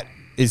think that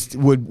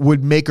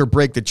would make or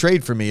break the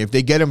trade for me. If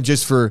they get him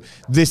just for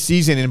this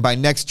season and by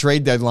next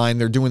trade deadline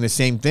they're doing the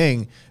same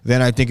thing,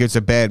 then I think it's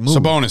a bad move.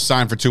 Sabonis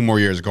signed for 2 more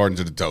years according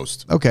to the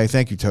Toast. Okay,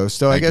 thank you, Toast.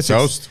 So I guess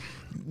Toast.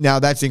 Now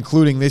that's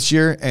including this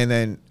year, and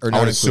then I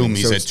would assume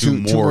he said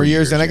 2 more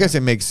years, and I guess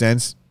it makes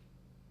sense.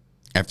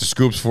 After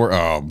Scoop's 4,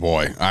 oh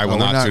boy, we're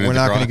not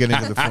going to get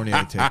into the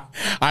Fournier tape.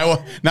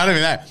 Not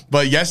even that.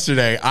 But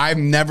yesterday, I've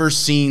never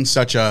seen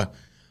such a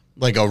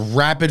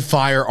rapid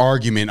fire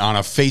argument on a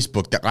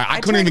Facebook that I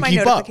couldn't even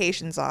keep up.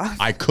 Notifications off.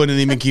 I couldn't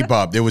even keep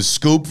up. There was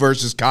Scoop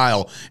versus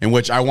Kyle, in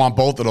which I want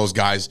both of those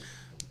guys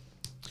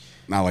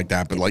not like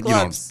that, but like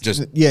Gloves.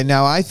 just Yeah.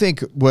 Now I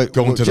think what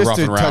Going to the just rough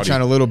to and touch rowdy.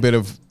 on a little bit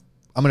of.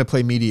 I'm going to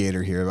play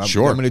mediator here. I'm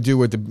Sure. going to do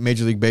what the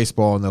Major League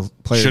Baseball and the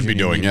players Should be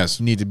union doing, yes.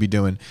 need to be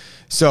doing.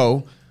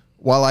 So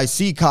while I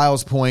see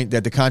Kyle's point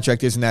that the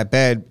contract isn't that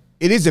bad,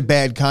 it is a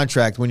bad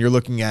contract when you're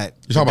looking at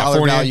You're talking about dollar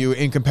Fournier? value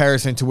in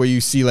comparison to where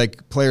you see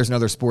like players in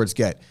other sports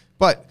get.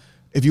 But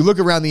if you look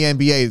around the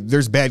NBA,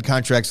 there's bad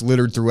contracts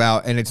littered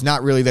throughout, and it's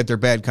not really that they're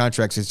bad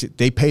contracts. It's just,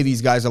 they pay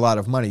these guys a lot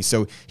of money.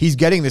 So he's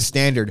getting the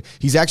standard.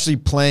 He's actually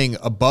playing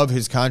above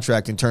his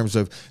contract in terms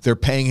of they're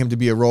paying him to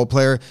be a role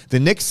player. The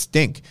Knicks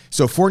stink.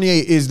 So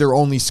Fournier is their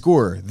only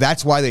scorer.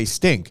 That's why they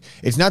stink.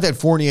 It's not that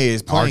Fournier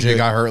is playing RJ good.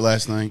 got hurt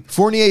last night.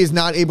 Fournier is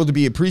not able to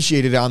be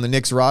appreciated on the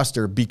Knicks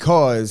roster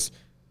because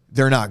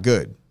they're not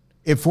good.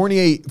 If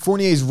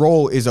Fournier's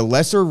role is a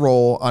lesser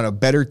role on a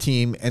better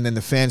team, and then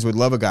the fans would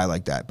love a guy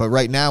like that. But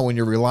right now, when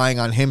you're relying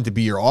on him to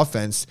be your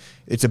offense,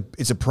 it's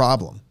a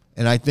problem.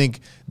 And I think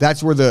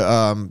that's where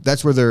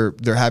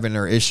they're having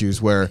their issues.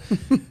 Where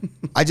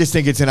I just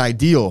think it's an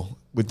ideal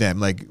with them.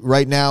 Like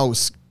right now,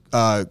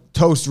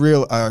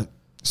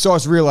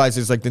 Sauce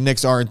realizes like the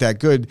Knicks aren't that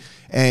good,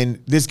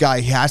 and this guy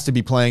has to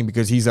be playing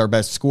because he's our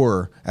best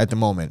scorer at the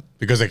moment.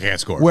 Because they can't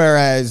score.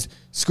 Whereas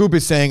Scoop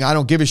is saying, I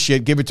don't give a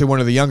shit, give it to one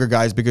of the younger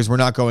guys because we're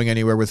not going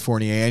anywhere with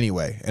Fournier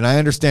anyway. And I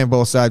understand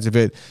both sides of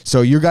it.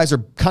 So you guys are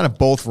kind of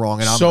both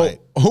wrong, and I'm So right.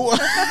 who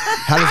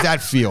How does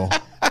that feel?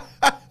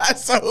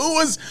 So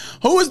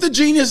who was the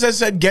genius that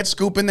said get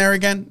Scoop in there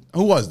again?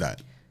 Who was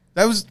that?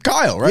 That was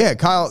Kyle, right? Yeah,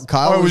 Kyle.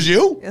 Oh, it was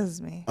you? It was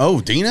me.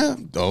 Oh, Dina?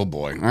 Oh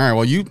boy. All right.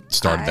 Well, you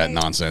started that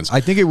nonsense. I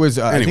think it was.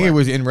 I think Anyway. it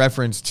was in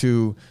reference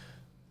to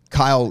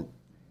Kyle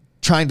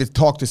trying to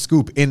talk to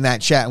Scoop in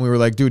that chat, and we were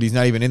like, "Dude, he's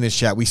not even in this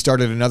chat." We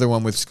started another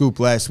one with Scoop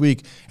last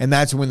week, and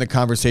that's when the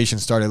conversation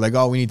started. Like,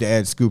 "Oh, we need to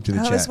add Scoop to the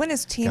Oh, chat." it was when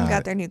his team Got got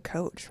it. their new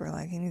coach. We're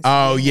like, he needs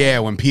Oh yeah,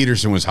 when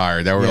Peterson was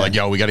hired, they were Yeah. like,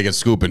 "Yo, we got to get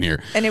Scoop in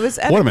here." and it was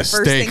what epic. a The first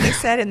mistake. thing he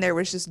said, and there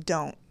was just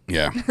don't.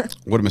 Yeah,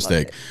 what a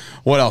mistake.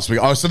 What else?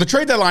 So the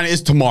trade deadline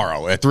is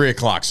tomorrow at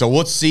 3:00. So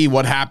let's see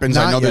what happens.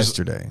 I Not know there's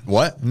yesterday.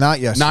 What?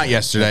 Not yesterday. Not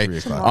yesterday.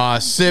 At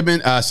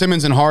 3:00.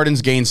 Simmons and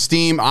Harden's gained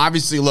steam.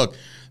 Obviously, look,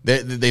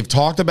 they've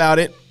talked about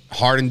it.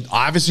 Harden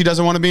obviously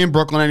doesn't want to be in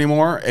Brooklyn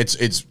anymore.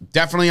 It's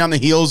definitely on the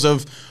heels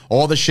of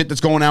all the shit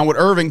that's going on with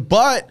Irving.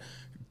 But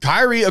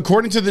Kyrie,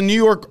 according to the New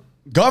York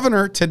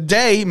governor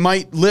today,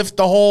 might lift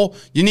the whole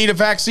you need a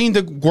vaccine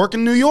to work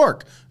in New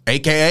York.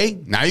 AKA,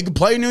 now you can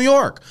play in New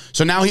York.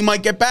 So now he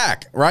might get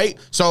back, right?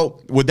 So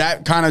would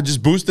that kind of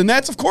just boost the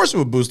Nets? Of course it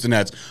would boost the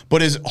Nets.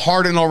 But is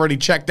Harden already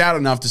checked out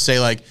enough to say,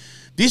 like,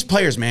 these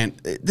players, man,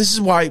 this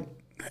is why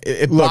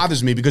it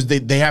bothers me because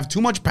they have too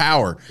much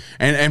power.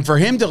 And for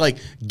him to, like,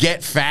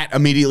 get fat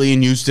immediately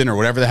in Houston or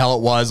whatever the hell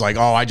it was, like,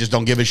 oh, I just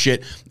don't give a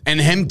shit, and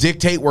him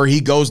dictate where he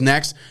goes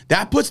next,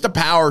 that puts the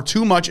power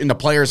too much in the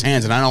players'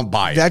 hands, and I don't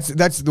buy it.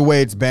 That's the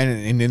way it's been,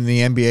 and in the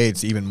NBA,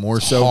 it's even more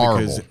so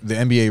horrible. because the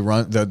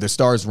NBA the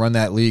stars run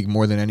that league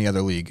more than any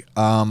other league.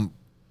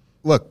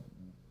 Look,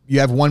 you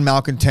have one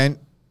malcontent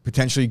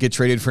potentially get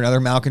traded for another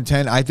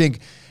malcontent. I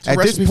think a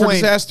recipe for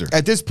disaster.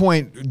 At this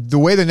point, the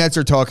way the Nets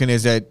are talking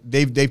is that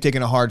they've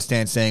taken a hard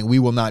stance saying we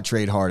will not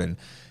trade Harden.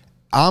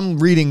 I'm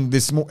reading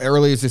this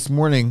early as this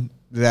morning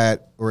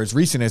that, or as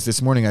recent as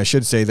this morning, I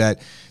should say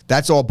that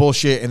that's all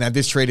bullshit and that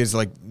this trade is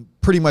like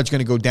pretty much going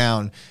to go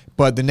down.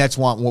 But the Nets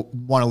want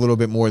a little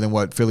bit more than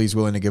what Philly's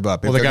willing to give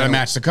up. well, they got to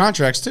match the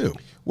contracts, too.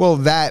 Well,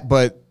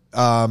 but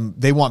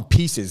they want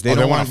pieces. They Oh,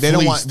 don't they want. wanna They don't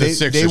fleece want. the They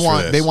Sixers for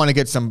want. this. They want to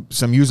get some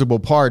usable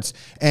parts.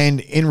 And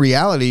in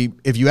reality,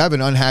 if you have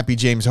an unhappy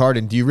James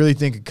Harden, do you really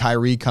think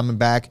Kyrie coming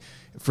back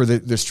for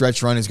the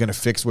stretch run is going to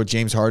fix what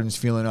James Harden's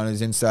feeling on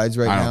his insides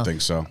right now? I don't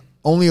think so.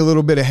 Only a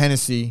little bit of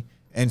Hennessy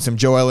and some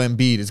Joel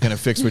Embiid is going to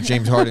fix what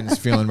James Harden is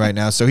feeling right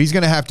now. So he's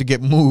going to have to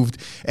get moved.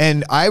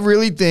 And I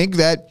really think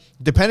that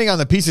depending on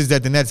the pieces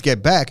that the Nets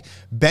get back,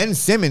 Ben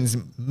Simmons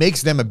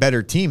makes them a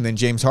better team than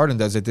James Harden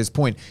does at this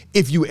point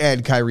if you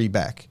add Kyrie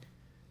back.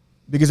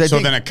 Because I So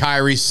think then a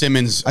Kyrie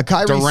Simmons,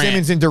 Durant.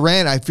 Simmons and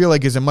Durant, I feel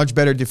like is a much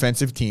better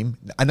defensive team.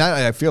 And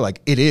I feel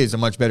like it is a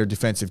much better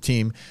defensive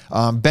team.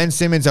 Ben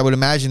Simmons, I would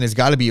imagine, has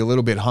got to be a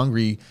little bit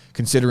hungry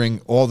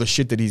considering all the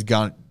shit that he's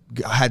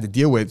had to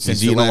deal with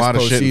since He's the eating a last lot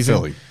of shit in postseason.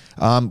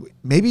 Philly.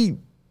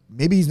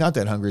 Maybe he's not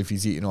that hungry if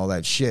he's eating all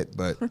that shit,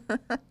 but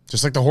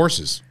Just like the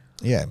horses.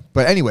 yeah.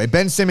 But anyway,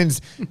 Ben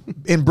Simmons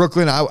in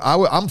Brooklyn,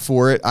 I'm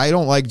for it. I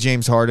don't like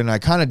James Harden. I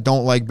kind of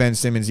don't like Ben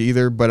Simmons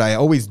either, but I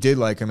always did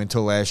like him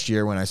until last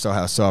year when I saw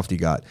how soft he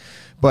got.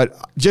 But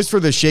just for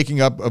the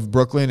shaking up of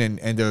Brooklyn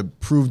and to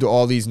prove to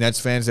all these Nets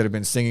fans that have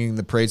been singing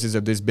the praises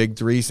of this big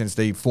three since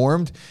they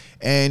formed,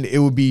 and it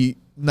would be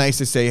nice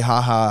to say,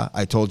 haha,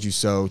 I told you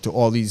so to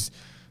all these.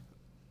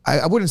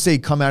 I wouldn't say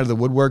come out of the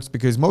woodworks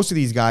because most of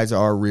these guys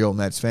are real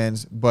Nets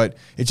fans, but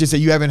it's just that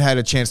you haven't had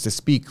a chance to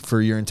speak for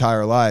your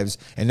entire lives.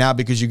 And now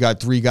because you got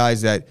three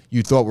guys that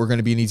you thought were going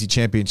to be an easy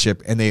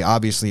championship and they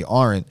obviously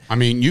aren't. I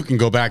mean, you can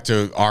go back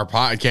to our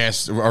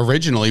podcast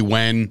originally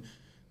when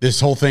this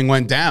whole thing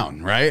went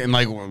down, right? And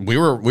like we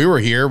were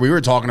here, we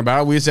were talking about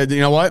it. We said, you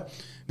know what?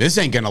 this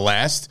ain't going to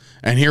last.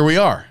 And here we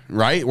are,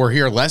 right? We're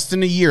here less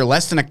than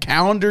a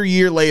calendar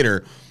year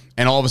later.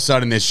 And all of a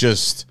sudden it's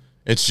just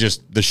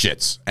the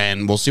shits.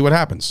 And we'll see what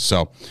happens.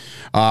 So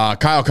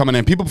Kyle coming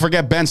in. People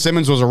forget Ben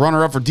Simmons was a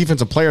runner-up for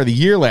Defensive Player of the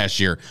Year last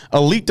year.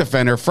 Elite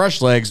defender,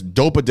 fresh legs,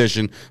 dope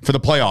addition for the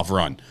playoff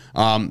run.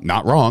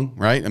 Not wrong,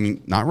 right? I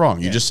mean, not wrong.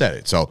 You just said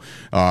it. So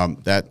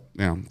that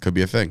could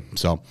be a thing.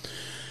 So,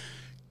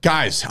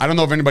 guys, I don't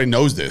know if anybody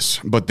knows this,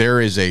 but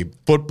there is a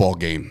football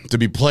game to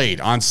be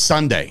played on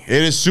Sunday.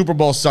 It is Super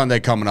Bowl Sunday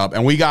coming up,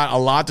 and we got a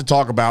lot to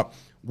talk about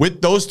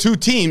with those two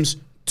teams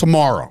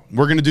tomorrow.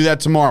 We're going to do that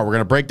tomorrow. We're going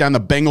to break down the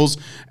Bengals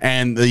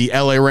and the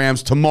LA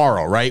Rams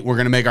tomorrow, right? We're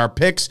going to make our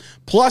picks.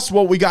 Plus,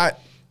 what we got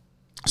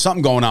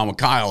something going on with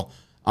Kyle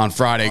on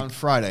Friday. On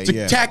Friday, it's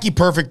a tacky,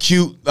 perfect,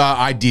 cute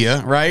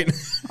idea, right?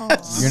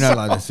 You're not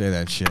allowed to say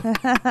that shit.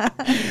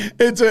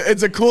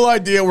 It's a cool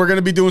idea. We're going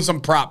to be doing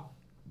some prop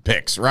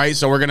picks, right?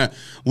 So we're going to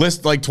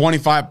list like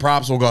 25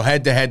 props. We'll go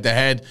head to head to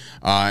head.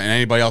 And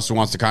anybody else who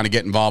wants to kind of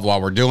get involved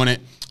while we're doing it.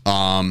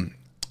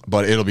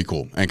 But it'll be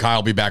cool. And Kyle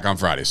will be back on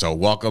Friday. So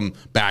welcome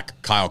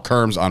back, Kyle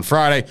Kerms, on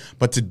Friday.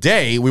 But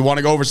today, we want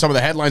to go over some of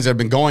the headlines that have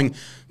been going,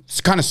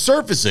 kind of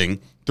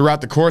surfacing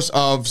throughout the course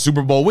of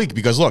Super Bowl week.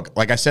 Because, look,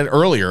 like I said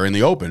earlier in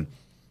the open,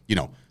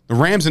 the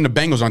Rams and the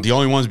Bengals aren't the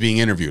only ones being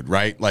interviewed,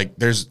 right? Like,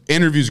 there's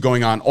interviews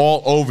going on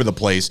all over the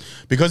place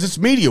because it's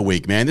media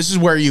week, man. This is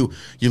where you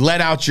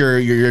let out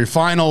your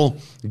final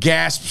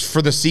gasps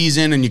for the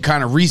season and you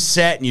kind of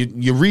reset and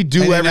you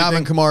redo everything. In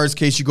Alvin Kamara's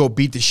case, you go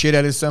beat the shit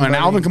out of somebody. In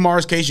Alvin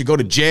Kamara's case, you go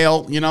to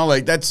jail.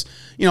 Like that's,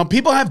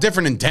 people have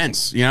different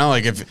intents.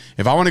 Like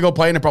if I want to go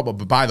play in the Pro Bowl,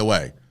 but by the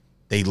way,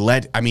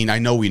 I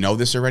know we know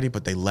this already,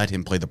 but they let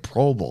him play the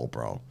Pro Bowl,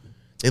 bro.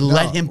 They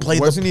let him play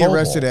the Pro Bowl. Wasn't he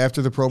arrested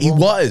after the Pro Bowl? He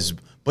was.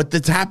 But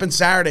this happened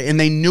Saturday, and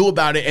they knew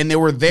about it, and they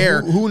were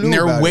there. Who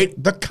knew about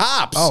it? The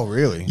cops. Oh,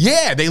 really?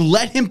 Yeah, they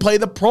let him play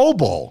the Pro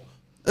Bowl.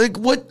 Like,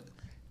 what?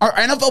 Are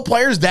NFL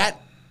players that,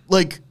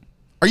 like,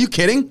 are you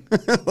kidding?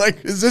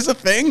 Like, is this a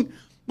thing?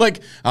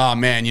 Like, oh,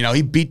 man,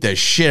 he beat the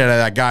shit out of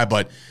that guy,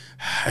 but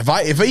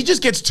if he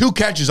just gets 2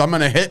 catches, I'm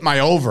going to hit my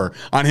over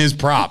on his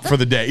prop for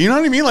the day. You know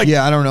what I mean? Like,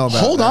 yeah, I don't know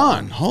about hold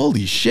on.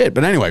 Holy shit.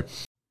 But anyway.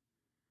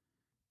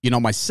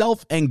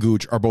 Myself and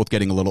Gooch are both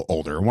getting a little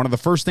older. One of the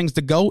first things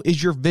to go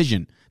is your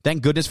vision.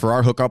 Thank goodness for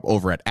our hookup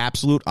over at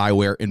Absolute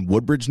Eyewear in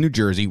Woodbridge, New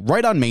Jersey,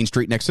 right on Main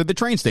Street next to the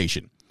train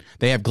station.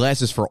 They have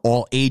glasses for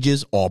all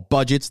ages, all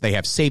budgets. They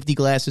have safety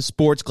glasses,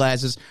 sports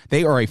glasses.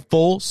 They are a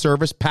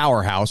full-service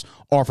powerhouse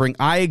offering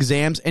eye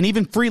exams and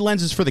even free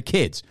lenses for the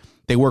kids.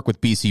 They work with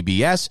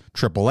BCBS,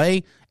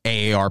 AAA,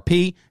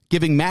 AARP,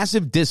 giving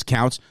massive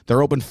discounts.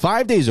 They're open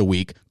 5 days a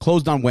week,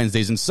 closed on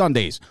Wednesdays and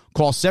Sundays.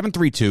 Call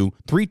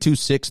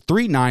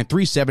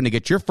 732-326-3937 to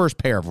get your first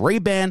pair of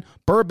Ray-Ban,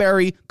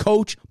 Burberry,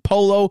 Coach,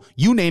 Polo,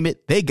 you name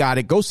it, they got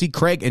it. Go see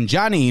Craig and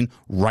Johnine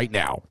right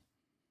now.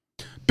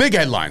 Big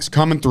headlines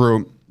coming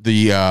through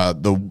the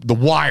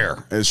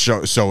wire,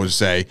 so to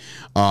say.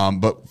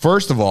 But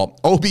first of all,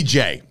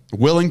 OBJ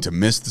willing to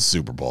miss the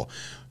Super Bowl.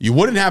 You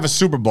wouldn't have a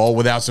Super Bowl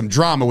without some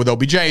drama with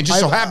OBJ. It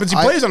just so happens he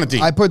plays on the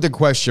team. I put the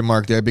question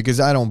mark there because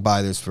I don't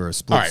buy this for a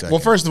split all right. second.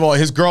 Well, first of all,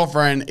 his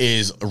girlfriend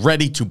is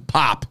ready to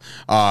pop.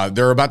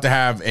 They're about to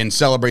have and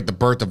celebrate the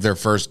birth of their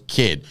first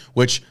kid,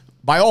 which,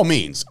 by all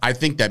means, I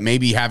think that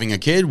maybe having a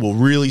kid will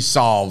really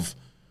solve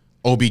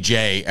OBJ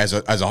as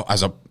a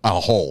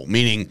whole.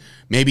 Meaning,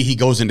 maybe he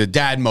goes into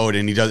dad mode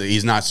and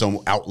he's not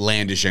so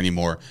outlandish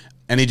anymore,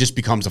 and he just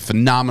becomes a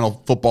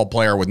phenomenal football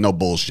player with no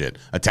bullshit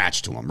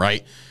attached to him,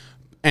 right?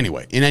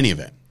 Anyway, in any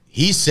event,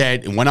 he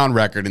said and went on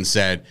record and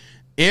said,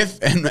 if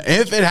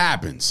it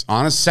happens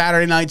on a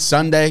Saturday night,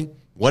 Sunday,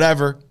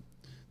 whatever,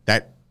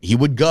 that he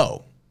would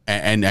go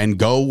and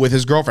go with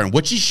his girlfriend,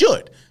 which he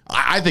should.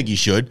 I think he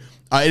should.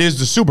 It is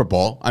the Super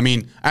Bowl. I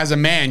mean, as a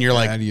man, you're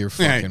like, out of your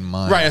fucking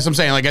mind. Right, that's what I'm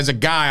saying. Like, as a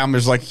guy, I'm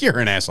just like, you're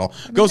an asshole.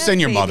 Go send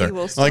your mother.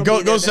 Like,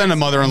 go send a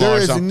mother-in-law There or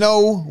is something.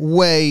 no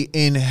way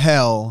in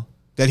hell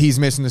that he's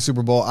missing the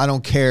Super Bowl. I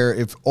don't care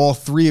if all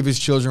 3 of his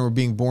children were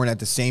being born at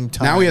the same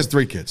time. Now he has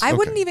 3 kids. I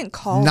wouldn't even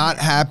call Not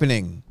him.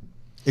 happening.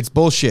 It's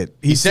bullshit.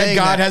 He said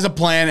God has a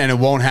plan and it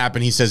won't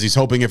happen. He says he's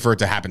hoping for it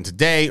to happen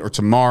today or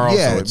tomorrow.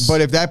 Yeah, so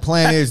but if that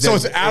plan is... So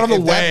it's out of the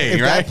way, if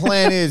right? that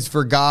plan is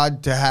for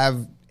God to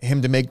have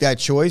him to make that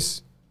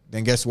choice,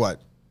 then guess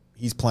what?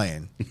 He's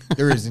playing.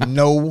 There is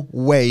no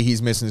way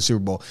he's missing the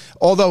Super Bowl.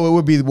 Although it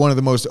would be one of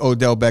the most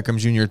Odell Beckham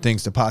Jr.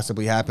 things to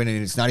possibly happen,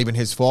 and it's not even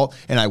his fault.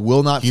 And I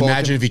will not. Can you fault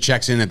imagine him. if he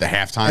checks in at the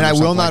halftime? And I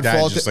will not like that,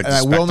 fault. just like and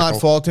I will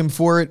not fault him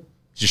for it.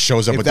 Just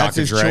shows up If with that's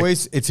Dr. his Dre.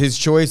 choice, it's his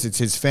choice. It's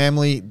his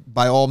family.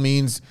 By all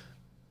means,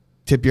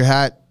 tip your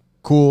hat.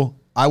 Cool.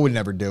 I would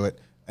never do it.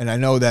 And I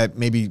know that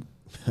maybe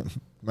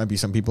might be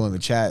some people in the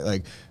chat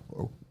like.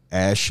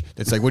 Ash,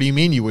 that's like, what do you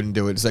mean you wouldn't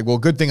do it? It's like, well,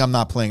 good thing I'm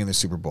not playing in the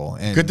Super Bowl.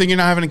 And Good thing you're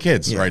not having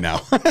kids right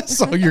now.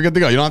 So you're good to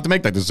go. You don't have to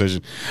make that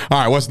decision. All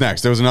right, what's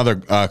next? There was another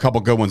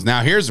couple good ones.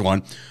 Now, here's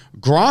one.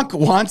 Gronk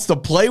wants to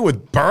play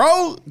with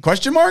Burrow?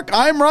 Question mark.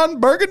 I'm Ron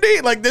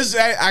Burgundy. Like, this is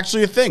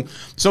actually a thing.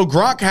 So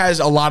Gronk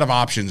has a lot of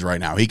options right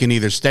now. He can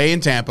either stay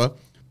in Tampa,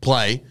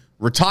 play,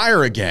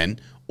 retire again,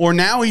 or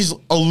now he's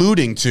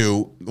alluding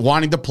to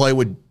wanting to play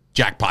with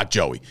Jackpot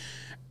Joey.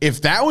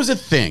 If that was a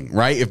thing,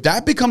 right? If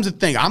that becomes a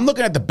thing, I'm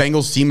looking at the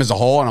Bengals team as a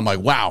whole, and I'm like,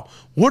 wow,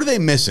 what are they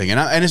missing?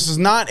 And this is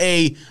not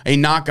a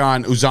knock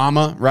on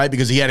Uzama, right?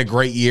 Because he had a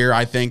great year,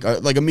 I think,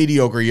 like a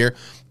mediocre year.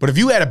 But if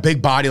you had a big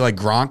body like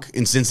Gronk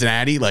in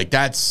Cincinnati, like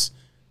that's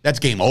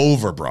game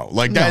over, bro.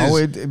 Like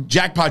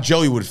Jackpot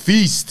Joey would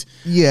feast.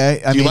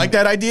 Yeah, Do you like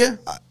that idea?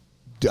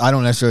 I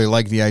don't necessarily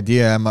like the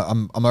idea.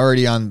 I'm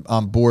already on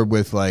board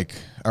with like,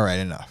 all right,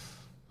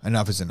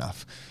 enough is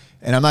enough.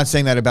 And I'm not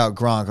saying that about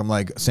Gronk. I'm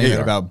like saying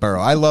that about Burrow.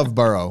 I love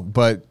Burrow,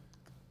 but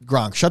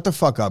Gronk, shut the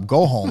fuck up.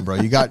 Go home, bro.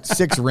 You got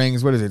 6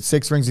 rings. What is it?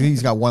 6 rings.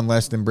 He's got 1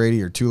 less than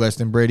Brady or 2 less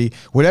than Brady.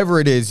 Whatever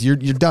it is, you're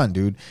done,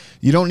 dude.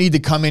 You don't need to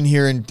come in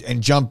here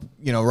and jump,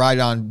 ride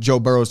on Joe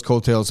Burrow's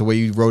coattails the way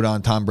you rode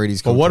on Tom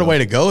Brady's coattails. But what a way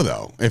to go,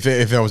 though, if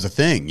that was a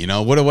thing,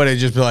 What a way to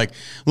just be like,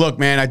 look,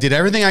 man, I did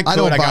everything I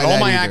could. I got all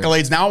my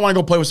accolades. Now I want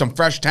to go play with some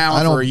fresh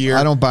talent for a year.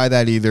 I don't buy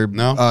that either.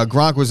 No?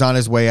 Gronk was on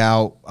his way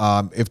out.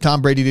 If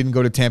Tom Brady didn't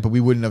go to Tampa,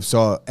 we wouldn't have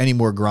saw any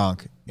more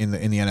Gronk in the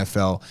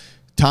NFL.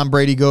 Tom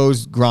Brady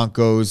goes, Gronk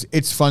goes.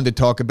 It's fun to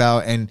talk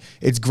about, and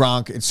it's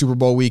Gronk. It's Super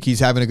Bowl week. He's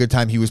having a good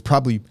time. He was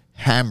probably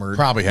hammered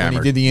when he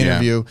did the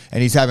interview,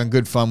 and he's having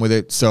good fun with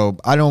it. So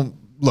I don't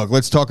look.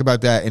 Let's talk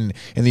about that in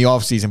the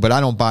offseason, but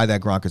I don't buy that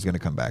Gronk is going to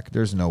come back.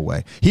 There's no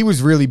way. He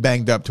was really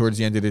banged up towards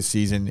the end of this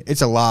season.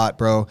 It's a lot,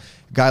 bro.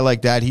 A guy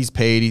like that, he's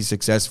paid, he's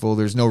successful.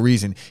 There's no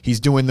reason. He's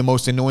doing the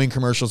most annoying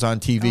commercials on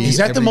TV. Is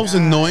that the most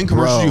annoying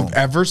commercial you've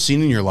ever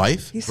seen in your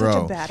life? He's such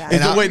a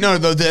badass. Wait, no,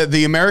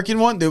 the American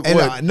one?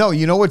 No,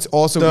 you know what's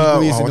also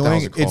equally as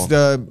annoying? It's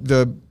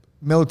the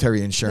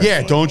military insurance.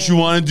 Yeah, don't you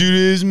want to do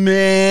this,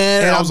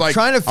 man? And I was like,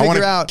 trying to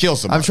figure out, kill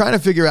somebody. I'm trying to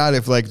figure out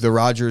if like the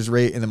Rodgers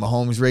rate and the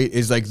Mahomes rate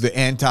is like the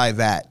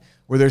anti-that,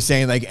 where they're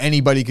saying like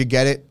anybody could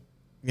get it,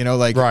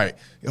 right?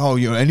 Oh,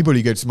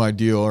 anybody gets my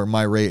deal or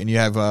my rate, and you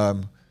have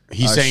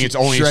he's saying it's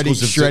only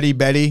exclusive Shreddy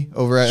Betty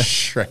over at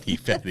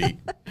Shreddy Betty.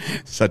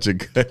 Such a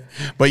good,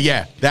 but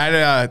yeah,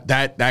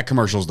 that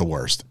commercial is the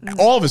worst.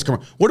 All of his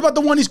commercials. What about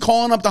the one he's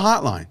calling up the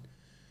hotline?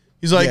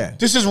 He's like,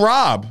 This is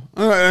Rob.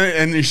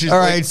 And she's all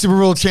right, Super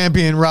Bowl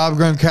champion Rob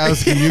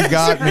Gronkowski, you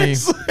got me.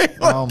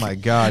 Oh, my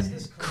God.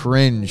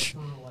 Cringe.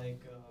 Like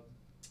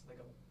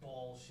a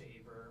ball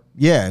shaver.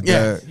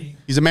 Yeah.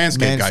 He's a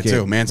Manscaped guy,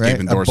 too.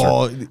 Manscaped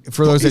endorser.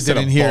 For those that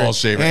didn't hear,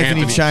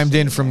 Anthony chimed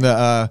in from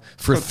the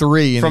for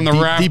 3 from the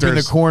rafters, deep in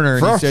the corner.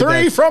 For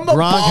 3 from the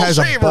Gronk ball has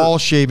shaver. A ball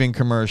shaving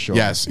commercial.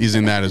 Yes, he's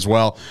in that as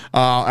well.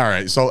 All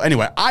right. So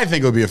anyway, I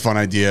think it would be a fun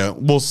idea.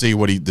 We'll see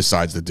what he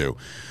decides to do.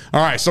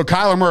 All right. So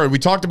Kyler Murray, we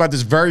talked about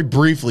this very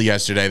briefly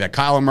yesterday, that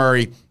Kyler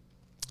Murray,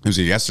 was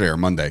it yesterday or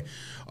Monday,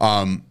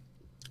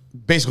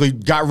 basically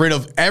got rid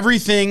of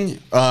everything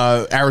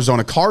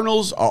Arizona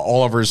Cardinals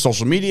all over his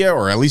social media,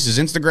 or at least his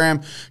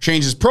Instagram,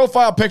 changed his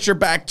profile picture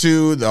back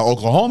to the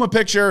Oklahoma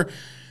picture.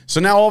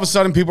 So now all of a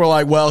sudden people are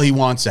like, well, he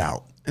wants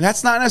out. And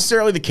that's not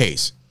necessarily the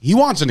case. He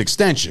wants an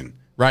extension,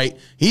 right?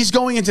 He's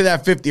going into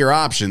that 5th-year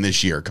option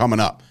this year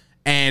coming up.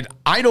 And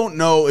I don't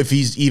know if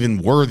he's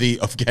even worthy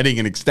of getting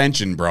an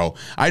extension, bro.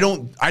 I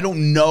don't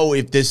know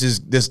if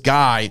this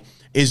guy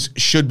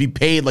should be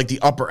paid like the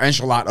upper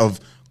echelon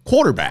of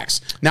quarterbacks.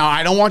 Now,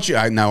 I don't want you.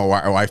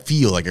 I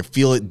feel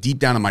it deep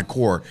down in my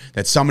core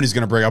that somebody's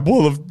going to bring up,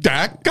 well, if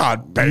Dak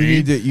got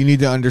paid. You need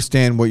to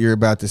understand what you're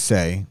about to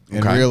say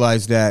and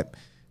realize that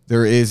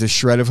there is a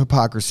shred of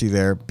hypocrisy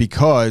there,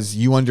 because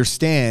you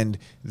understand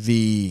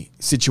the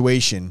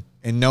situation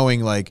and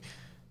knowing like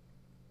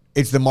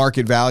it's the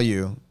market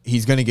value.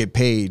 He's going to get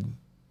paid.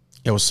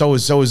 Yeah, well,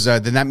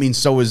 then that means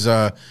so is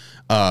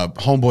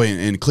homeboy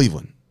in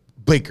Cleveland,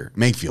 Baker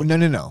Mayfield.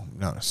 No,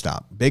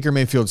 stop. Baker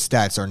Mayfield's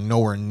stats are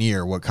nowhere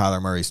near what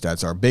Kyler Murray's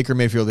stats are. Baker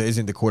Mayfield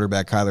isn't the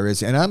quarterback Kyler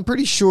is, and I'm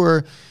pretty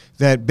sure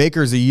that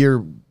Baker's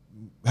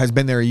has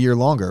been there a year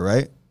longer,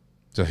 right?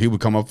 So he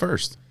would come up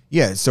first.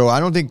 Yeah, so I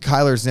don't think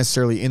Kyler's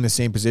necessarily in the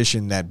same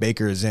position that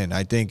Baker is in.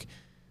 I think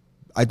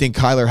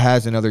Kyler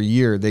has another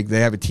year. They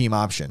have a team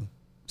option.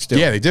 Still,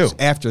 yeah, they do.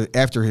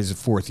 After his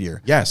 4th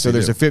year. Yes. So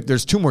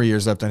there's 2 more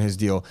years left on his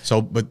deal.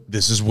 So, but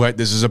this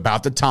is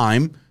about the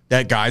time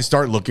that guys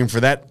start looking for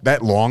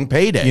that long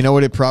payday. You know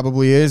what it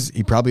probably is?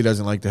 He probably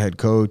doesn't like the head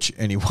coach,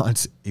 and he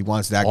wants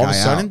that all guy of a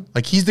sudden, out.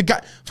 Like he's the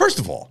guy. First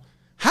of all,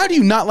 how do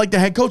you not like the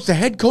head coach? The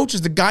head coach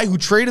is the guy who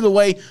traded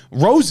away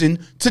Rosen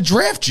to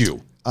draft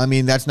you. I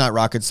mean, that's not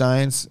rocket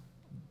science.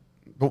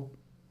 But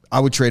I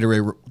would trade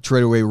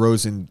away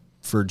Rosen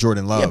for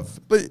Jordan Love.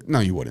 Yeah, but no,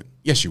 you wouldn't.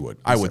 Yes, you would.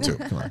 I would too.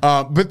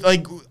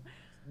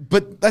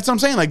 But that's what I'm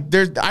saying. Like,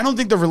 I don't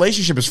think the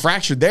relationship is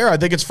fractured there. I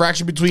think it's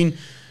fractured between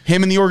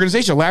him and the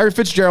organization. Larry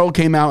Fitzgerald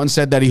came out and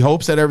said that he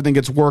hopes that everything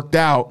gets worked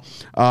out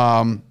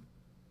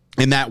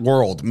in that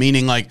world.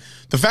 Meaning, like,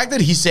 the fact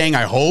that he's saying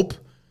 "I hope,"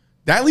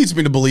 that leads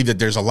me to believe that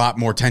there's a lot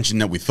more tension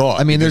than we thought.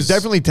 I mean, there's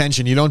definitely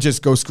tension. You don't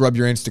just go scrub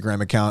your Instagram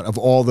account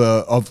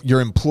of your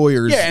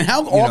employers. Yeah, and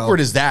how awkward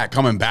is that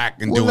coming back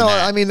and doing that? No,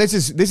 I mean, this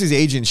is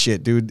agent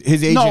shit, dude.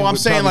 His agent. No, I'm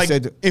saying like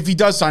if he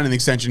does sign an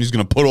extension, he's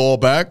going to put it all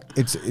back.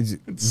 It's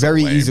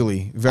very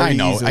easily. Very I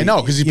know, easily. I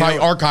know, because he probably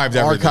archived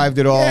everything. Archived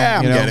it all. Yeah,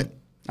 I get it.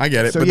 I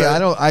get it. So but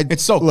yeah,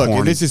 it's so look.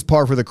 corny. This is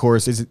par for the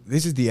course. This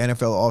is the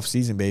NFL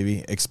offseason,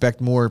 baby. Expect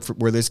more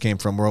where this came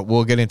from.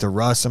 We'll get into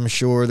Russ. I'm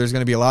sure there's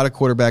going to be a lot of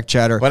quarterback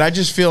chatter. But I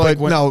just feel like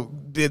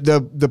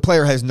the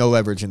player has no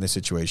leverage in this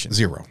situation.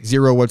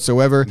 Zero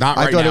whatsoever. Not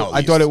right now,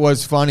 I thought it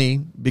was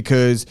funny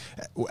because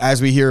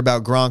as we hear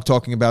about Gronk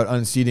talking about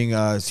unseating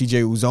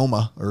CJ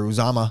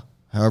Uzama,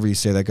 however you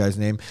say that guy's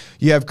name,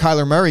 you have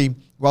Kyler Murray.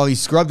 While he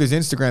scrubbed his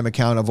Instagram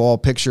account of all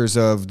pictures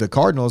of the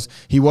Cardinals,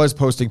 he was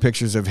posting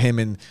pictures of him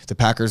and the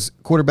Packers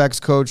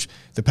quarterbacks coach,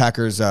 the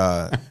Packers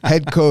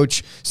head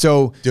coach.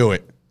 So do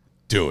it.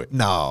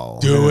 No.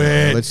 Do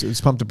it.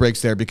 Let's pump the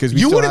brakes there because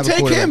You wouldn't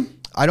take him?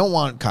 I don't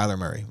want Kyler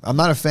Murray. I'm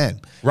not a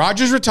fan.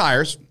 Rodgers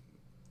retires,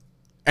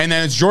 and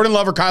then it's Jordan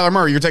Love or Kyler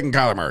Murray. You're taking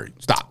Kyler Murray.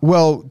 Stop.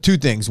 Well, two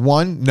things.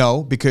 One,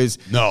 no, because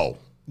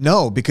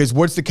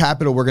what's the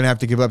capital we're going to have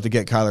to give up to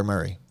get Kyler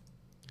Murray?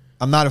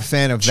 I'm not a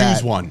fan of that.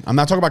 Choose one. I'm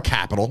not talking about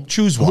capital.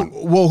 Choose one.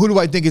 Who do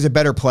I think is a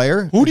better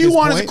player? Who do you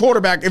want as a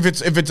quarterback if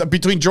it's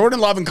between Jordan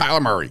Love and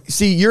Kyler Murray?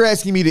 See, you're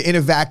asking me to, in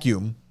a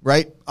vacuum,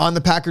 right, on the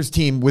Packers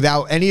team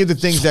without any of the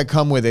things that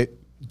come with it.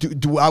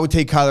 I would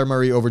take Kyler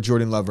Murray over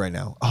Jordan Love right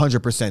now,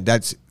 100%.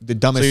 That's the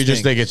dumbest thing. So you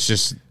just think it's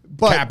just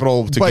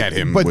capital to get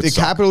him? But the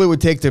capital it would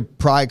take to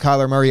pry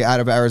Kyler Murray out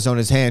of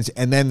Arizona's hands,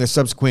 and then the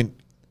subsequent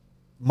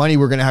money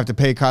we're going to have to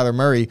pay Kyler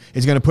Murray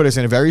is going to put us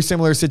in a very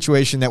similar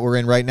situation that we're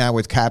in right now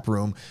with cap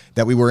room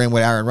that we were in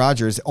with Aaron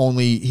Rodgers,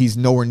 only he's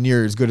nowhere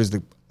near as good as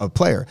a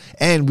player.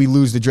 And we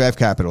lose the draft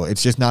capital.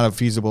 It's just not a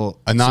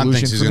feasible Anand thinks solution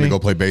he's for going to me. go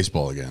play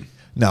baseball again.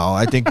 No,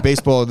 I think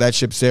baseball, that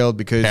ship sailed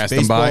because Passed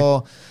him by?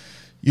 baseball,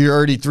 you're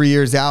already 3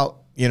 years out,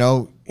 you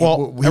know.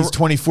 Well, he's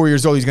 24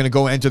 years old. He's going to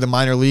go enter the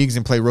minor leagues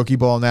and play rookie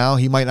ball now.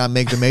 He might not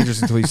make the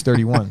majors until he's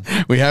 31.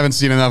 We haven't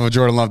seen enough of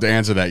Jordan Love to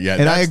answer that yet.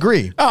 And I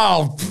agree.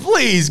 Oh,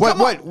 please.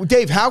 What,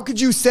 Dave, how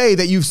could you say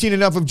that you've seen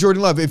enough of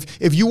Jordan Love?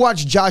 If you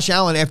watch Josh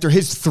Allen after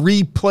his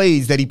 3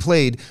 plays that he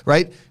played,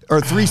 right,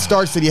 or 3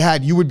 starts that he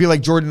had, you would be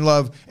like Jordan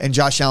Love and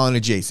Josh Allen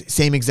and Jace.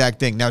 Same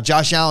exact thing. Now,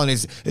 Josh Allen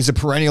is a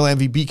perennial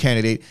MVP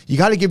candidate. You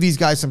got to give these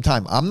guys some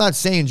time. I'm not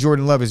saying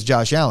Jordan Love is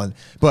Josh Allen,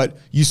 but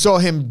you saw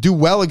him do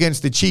well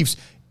against the Chiefs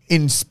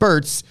in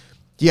spurts.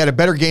 He had a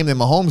better game than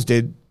Mahomes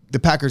did. The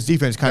Packers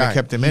defense kind of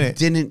kept him in it.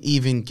 He didn't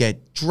even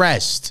get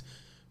dressed.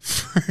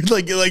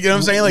 like you know what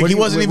I'm saying? Like he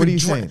wasn't even. What are you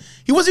saying?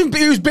 He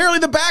was barely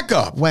the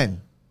backup.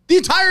 When? The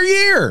entire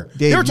year.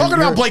 Dave, they were talking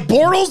about Blake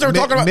Bortles. They were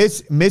talking about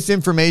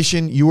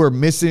misinformation. You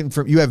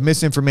have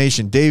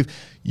misinformation. Dave,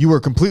 you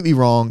were completely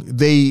wrong.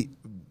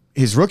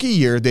 His rookie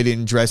year, they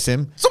didn't dress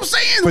him. So I'm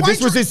saying, but this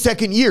was his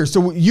second year,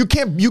 so you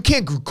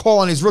can't call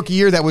on his rookie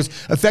year that was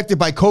affected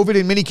by COVID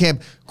and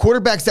minicamp.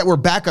 Quarterbacks that were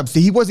backups,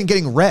 he wasn't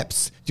getting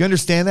reps. Do you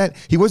understand that?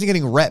 He wasn't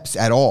getting reps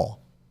at all.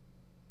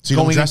 So you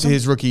don't dress him?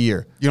 His rookie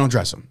year. You don't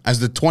dress him as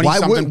the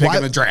 20-something pick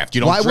in the draft. You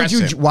don't dress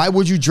him. Why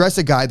would you dress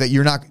a guy that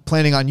you're not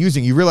planning on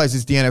using? You realize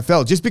it's the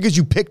NFL. Just because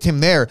you picked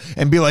him there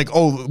and be like,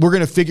 oh, we're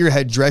going to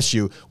figurehead dress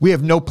you. We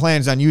have no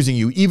plans on using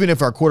you. Even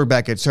if our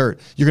quarterback gets hurt,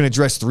 you're going to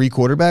dress 3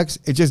 quarterbacks?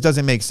 It just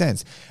doesn't make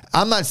sense.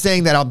 I'm not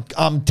saying that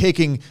I'm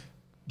taking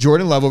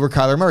Jordan Love over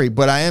Kyler Murray,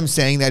 but I am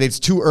saying that it's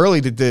too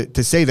early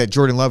to say that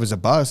Jordan Love is a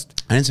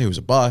bust. I didn't say he was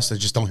a bust. I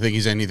just don't think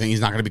he's anything.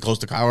 He's not going to be close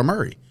to Kyler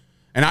Murray.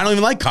 And I don't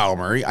even like Kyler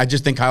Murray. I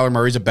just think Kyler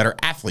Murray's a better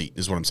athlete,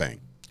 is what I'm saying.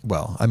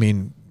 Well, I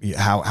mean,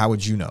 how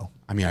would you know?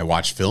 I mean, I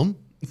watch film.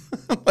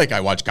 Like,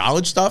 I watch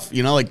college stuff.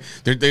 You know, like,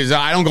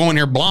 I don't go in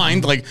here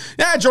blind. Like,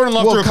 Jordan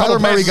Love threw a couple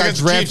Kyler Murray got passes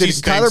drafted.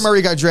 Chiefs, Kyler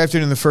Murray got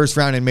drafted in the first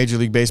round in Major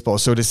League Baseball.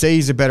 So to say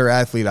he's a better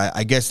athlete,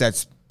 I guess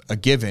that's a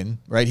given,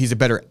 right? He's a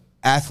better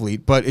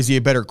athlete, but is he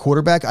a better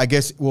quarterback? I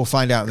guess we'll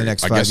find out in the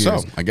next 5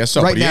 years. I guess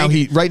so. Right now,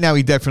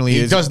 he definitely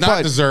is. He does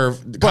not deserve.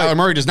 Kyler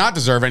Murray does not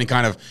deserve any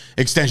kind of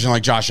extension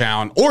like Josh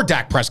Allen or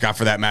Dak Prescott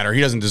for that matter.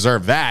 He doesn't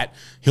deserve that.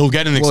 He'll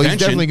get an extension. Well, he's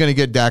definitely going to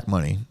get Dak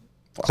money.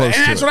 And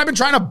that's what I've been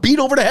trying to beat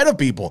over the head of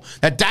people.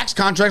 That Dak's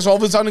contract's all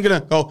of a sudden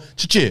going to go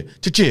cha-chi.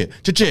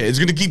 It's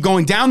going to keep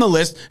going down the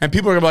list, and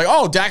people are going to be like,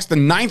 oh, Dak's the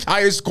 9th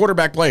highest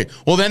quarterback play.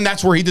 Well, then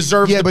that's where he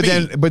deserves to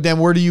be. But then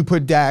where do you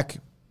put Dak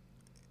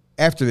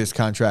after this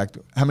contract?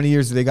 How many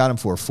years did they got him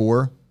for? 4?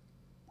 What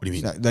do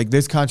you mean? Like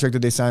this contract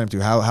that they signed him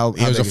to, how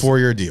it was a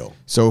 4-year deal.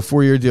 So a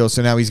 4-year deal.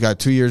 So now he's got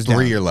 2 years down.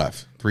 3 years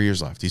left. 3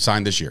 years left. He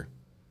signed this year.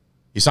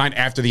 He signed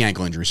after the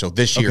ankle injury. So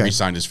this year he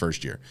signed his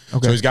first year.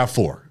 Okay. So he's got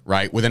 4,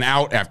 right? With an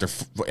out after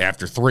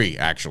 3,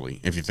 actually,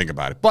 if you think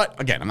about it. But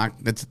again,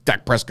 it's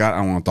Dak Prescott. I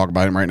don't want to talk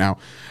about him right now.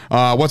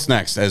 What's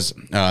next as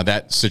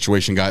that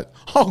situation got,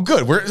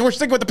 good. We're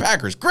sticking with the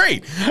Packers.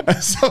 Great.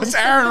 So it's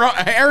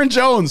Aaron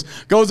Jones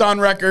goes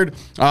on record,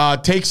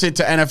 takes it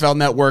to NFL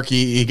Network.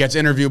 He gets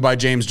interviewed by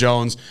James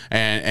Jones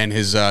and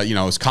his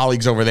his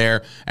colleagues over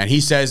there. And he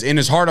says in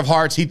his heart of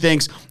hearts, he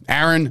thinks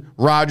Aaron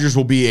Rodgers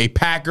will be a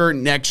Packer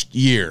next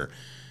year.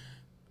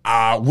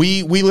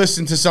 We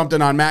listened to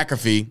something on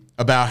McAfee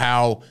about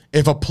how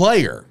if a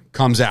player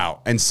comes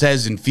out and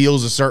says and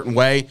feels a certain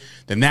way,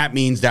 then that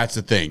means that's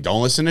the thing.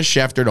 Don't listen to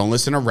Schefter. Don't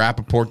listen to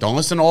Rappaport. Don't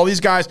listen to all these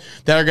guys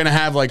that are going to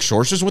have like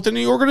sources within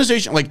the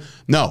organization. Like,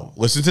 no,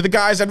 listen to the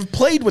guys that have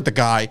played with the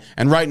guy.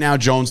 And right now,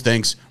 Jones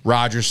thinks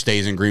Rodgers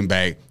stays in Green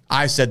Bay.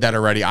 I said that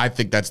already. I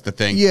think that's the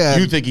thing. Yeah.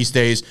 You think he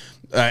stays.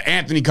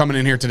 Anthony coming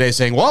in here today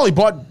saying, well, he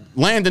bought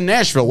land in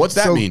Nashville. What's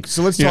that mean?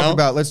 So let's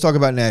talk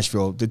about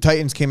Nashville. The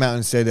Titans came out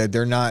and said that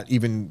they're not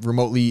even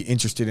remotely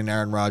interested in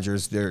Aaron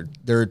Rodgers. They're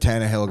a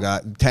Tannehill guy.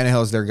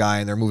 Tannehill's their guy,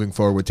 and they're moving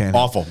forward with Tannehill.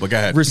 Awful, but go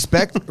ahead.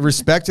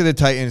 Respect to the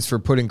Titans for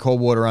putting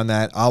cold water on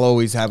that. I'll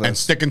always have and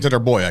sticking to their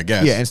boy, I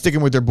guess. Yeah, and sticking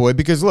with their boy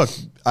because look,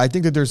 I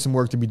think that there's some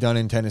work to be done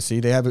in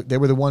Tennessee. They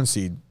were the 1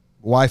 seed.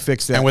 Why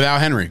fix that? And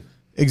without Henry.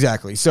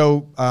 Exactly.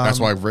 So that's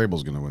why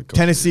Vrabel's going to win.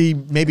 Tennessee,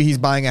 maybe he's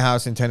buying a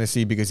house in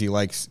Tennessee because he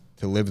likes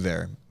to live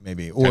there,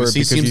 maybe. Or Tennessee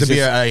because seems he's to be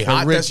just a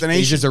hot rich, destination.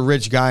 He's just a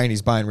rich guy and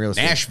he's buying real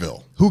estate.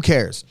 Nashville. Who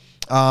cares?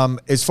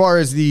 As far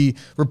as the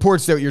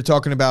reports that you're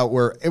talking about,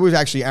 where it was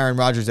actually Aaron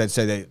Rodgers that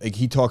said that like,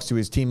 he talks to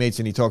his teammates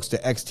and he talks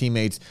to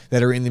ex-teammates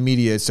that are in the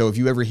media. So if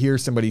you ever hear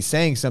somebody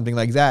saying something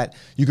like that,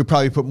 you could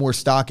probably put more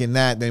stock in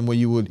that than when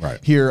you would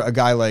hear a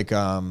guy like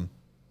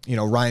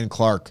Ryan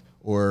Clark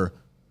or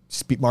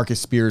Marcus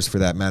Spears, for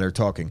that matter,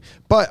 talking.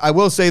 But I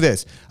will say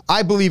this.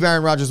 I believe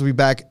Aaron Rodgers will be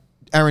back.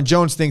 Aaron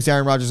Jones thinks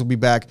Aaron Rodgers will be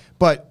back,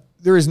 but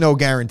there is no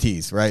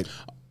guarantees, right?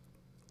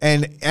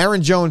 And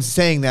Aaron Jones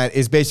saying that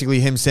is basically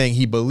him saying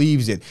he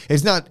believes it.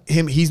 It's not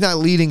him. He's not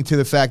leading to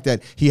the fact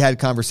that he had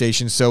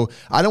conversations. So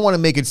I don't want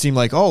to make it seem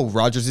like, oh,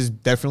 Rodgers is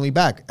definitely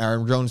back.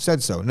 Aaron Jones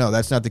said so. No,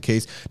 that's not the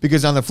case.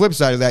 Because on the flip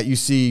side of that, you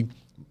see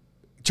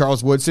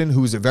Charles Woodson,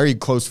 who's a very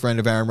close friend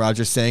of Aaron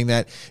Rodgers, saying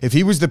that if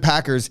he was the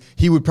Packers,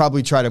 he would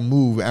probably try to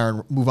move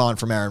on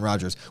from Aaron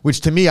Rodgers, which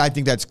to me, I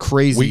think that's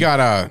crazy. We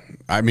got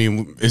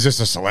is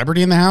this a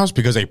celebrity in the house?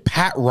 Because a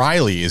Pat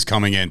Riley is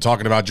coming in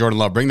talking about Jordan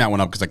Love. Bring that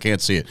one up because I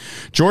can't see it.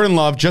 Jordan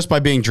Love, just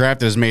by being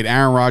drafted, has made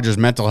Aaron Rodgers'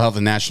 mental health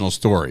a national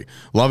story.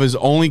 Love is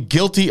only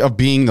guilty of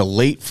being the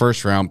late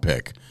first-round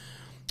pick.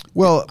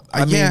 Well,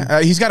 I mean,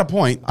 he's got a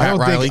point. Pat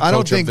Riley, I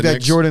don't think that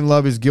Knicks. Jordan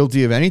Love is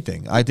guilty of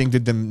anything. I think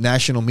that the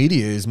national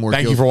media is more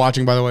Thank guilty. you for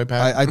watching, by the way,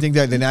 Pat. I think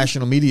that the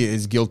national media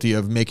is guilty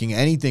of making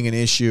anything an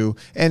issue.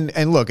 And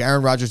look,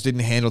 Aaron Rodgers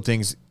didn't handle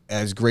things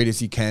as great as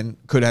he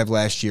could have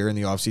last year in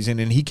the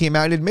offseason, and he came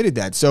out and admitted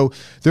that. So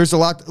there's a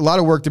lot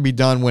of work to be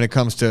done when it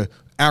comes to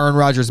Aaron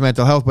Rodgers'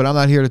 mental health, but I'm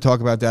not here to talk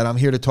about that. I'm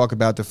here to talk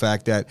about the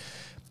fact that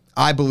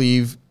I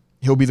believe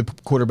he'll be the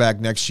quarterback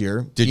next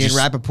year. Ian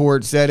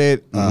Rappaport said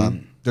it.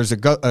 Mm-hmm. There's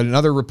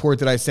another report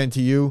that I sent to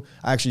you.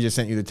 I actually just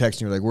sent you the text,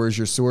 and you're like, "Where's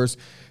your source?"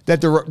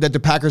 That the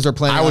Packers are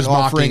planning on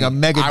offering a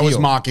mega deal. I was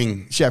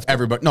mocking Schefter.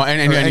 Everybody. No,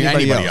 and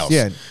anybody else.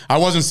 Yeah. I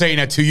wasn't saying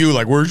that to you.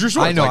 Like, where's your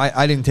source? I know.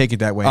 I didn't take it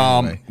that way.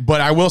 Anyway.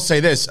 But I will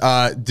say this.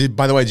 By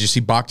the way, did you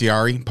see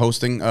Bakhtiari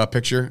posting a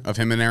picture of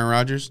him and Aaron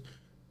Rodgers?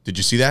 Did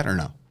you see that or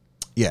no?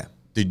 Yeah.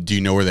 Do you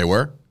know where they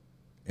were?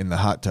 In the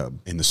hot tub.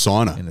 In the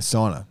sauna. In the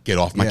sauna. Get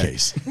off my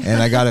case.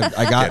 And I got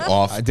Get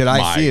off. Did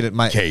I see it at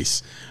my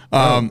case?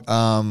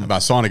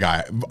 About sauna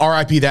guy.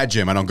 R.I.P. that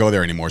gym. I don't go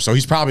there anymore. So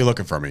he's probably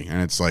looking for me,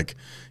 and it's like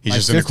he's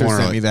just in the corner. My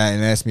sister sent like, me that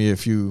and asked me a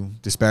few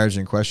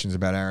disparaging questions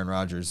about Aaron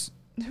Rodgers.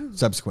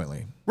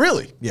 Subsequently,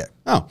 really? Yeah.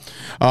 Oh,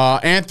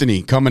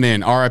 Anthony coming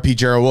in. R.I.P.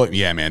 Gerald Williams.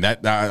 Yeah, man.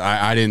 That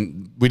I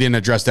didn't. We didn't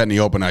address that in the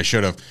open. I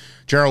should have.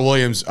 Gerald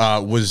Williams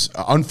was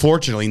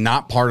unfortunately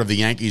not part of the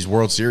Yankees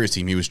World Series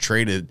team. He was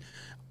traded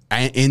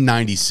in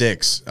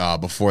 '96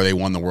 before they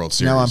won the World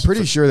Series. Now I'm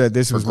pretty sure that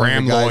this was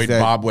Graham one of the guys Lloyd, that,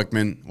 Bob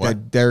Wickman,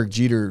 that Derek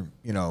Jeter,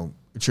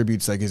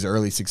 attributes like his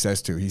early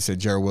success to. He said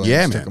Gerald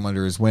Williams took him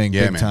under his wing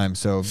big time.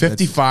 So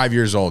 55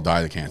 years old,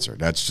 died of cancer.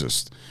 That's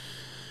just.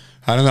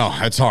 I don't know.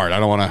 It's hard. I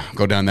don't want to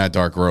go down that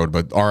dark road,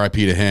 but RIP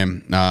to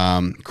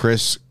him.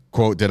 Chris,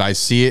 quote, did I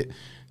see it?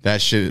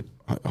 That shit.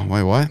 Oh,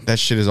 wait, what? That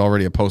shit is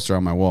already a poster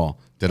on my wall.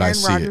 Did I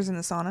see Rodgers it? in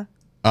the sauna.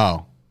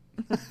 Oh.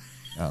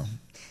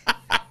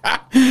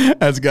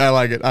 That's good. I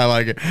like it.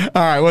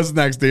 All right, what's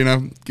next,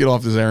 Dina? Get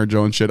off this Aaron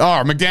Jones shit.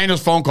 Oh,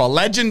 McDaniel's phone call.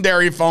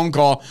 Legendary phone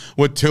call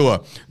with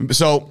Tua.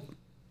 So,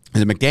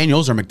 is it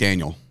McDaniels or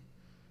McDaniel?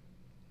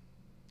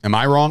 Am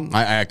I wrong?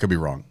 I could be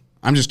wrong.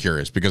 I'm just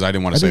curious because I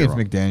didn't want to say it I wrong.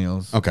 think it's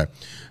McDaniels. Okay.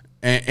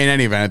 In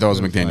any event, I thought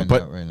it was McDaniel.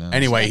 But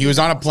anyway, he was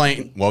on a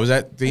plane. What was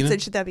that, Dina?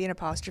 Said, should that be an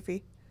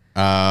apostrophe?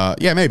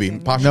 Yeah, maybe.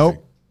 Apostrophe.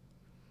 Nope.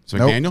 So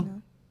McDaniel? Nope.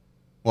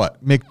 What?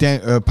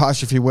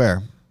 Apostrophe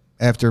where?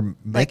 After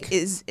Mick? Like,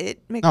 is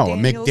it McDaniel's?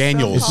 No,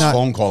 McDaniel's phone call?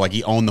 phone call. Like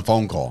he owned the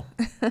phone call.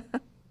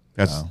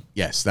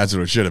 Yes, that's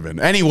what it should have been.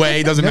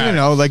 Anyway, it doesn't matter.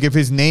 No, like if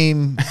his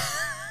name.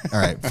 All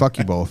right, fuck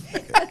you both.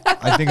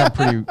 I think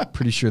I'm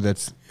pretty sure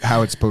that's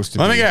how it's supposed to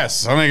be. Let me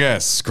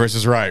guess. Chris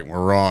is right. We're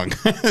wrong.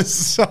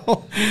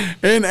 So,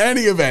 in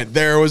any event,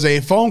 there was a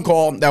phone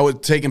call that was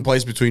taking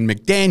place between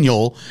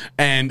McDaniel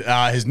and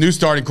his new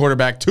starting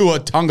quarterback,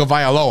 Tua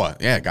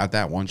Tagovailoa. Yeah, got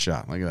that one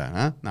shot. Look at that,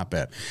 huh? Not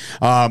bad.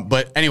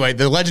 But anyway,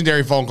 the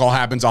legendary phone call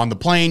happens on the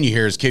plane. You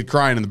hear his kid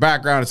crying in the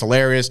background. It's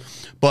hilarious.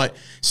 But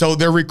so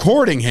they're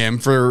recording him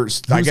for,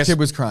 I guess. Whose kid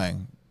was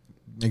crying?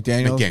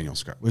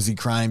 McDaniel's. Was he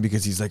crying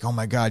because he's like, oh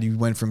my God, you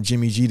went from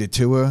Jimmy G to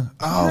Tua?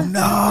 Oh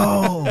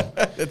no.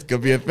 That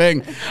could be a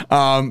thing.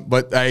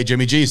 But hey,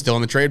 Jimmy G is still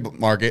in the trade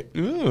market.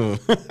 Ooh.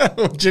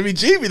 Jimmy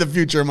G be the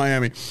future of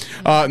Miami.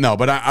 No,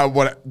 but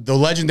what the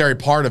legendary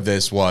part of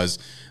this was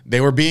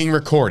they were being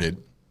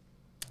recorded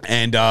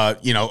And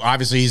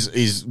obviously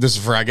he's this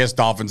is for, I guess,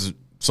 Dolphins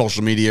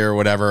social media or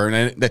whatever.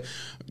 And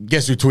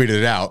guess who tweeted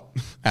it out?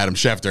 Adam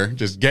Schefter,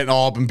 just getting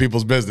all up in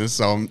people's business.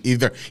 So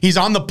either he's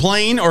on the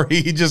plane or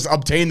he just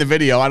obtained the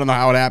video. I don't know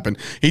how it happened.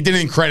 He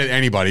didn't credit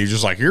anybody. He's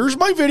just like, here's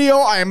my video.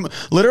 I am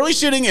literally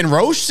sitting in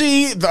row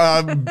C,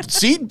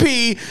 seat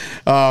B.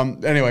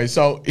 Anyway,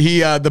 so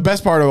the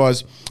best part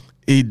was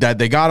that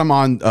they got him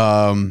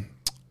on.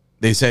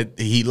 They said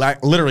he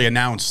literally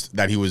announced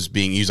that he was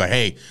like,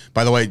 hey,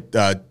 by the way,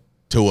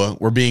 Tua,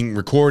 we're being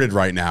recorded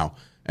right now.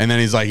 And then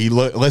he's like, he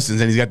listens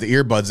and he's got the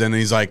earbuds in and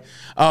he's like,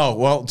 oh,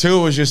 well,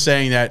 Tua was just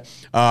saying that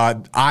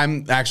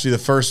I'm actually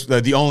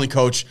the only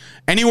coach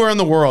anywhere in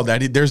the world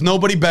that there's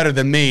nobody better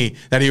than me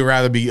that he would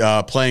rather be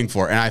playing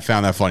for. And I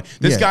found that funny.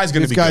 This guy's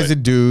going to be good. This guy's a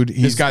dude.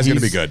 This guy's going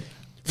to be good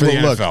for the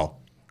NFL.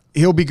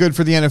 He'll be good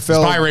for the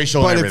NFL. He's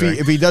biracial, but and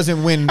if he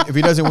doesn't win,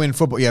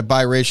 football,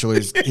 biracial.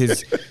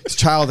 His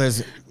child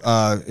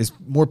is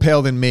more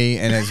pale than me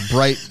and has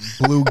bright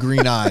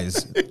blue-green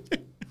eyes.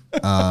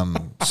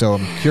 So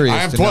I'm curious. I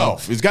have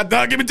 12. He's got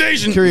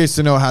documentation. Curious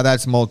to know how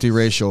that's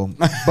multiracial,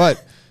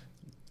 but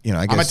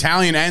I guess I'm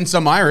Italian and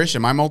some Irish.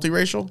 Am I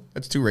multiracial?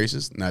 That's two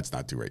races. No, it's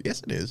not two races.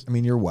 Yes, it is. I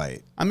mean, you're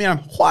white. I mean, I'm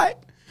white.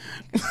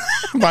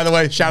 By the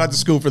way, shout out to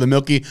School for the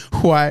Milky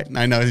White.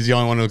 I know he's the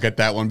only one who'll get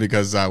that one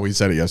because we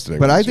said it yesterday.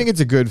 But I think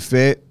it's a good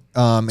fit.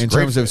 In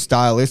terms of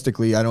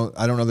stylistically, I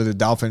don't know that the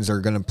Dolphins are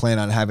going to plan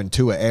on having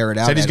Tua air it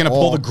out. Said he's going to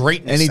pull the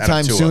greatness anytime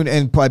out of Tua. soon,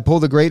 and I pull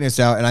the greatness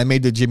out. And I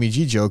made the Jimmy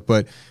G joke,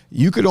 but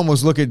you could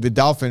almost look at the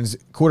Dolphins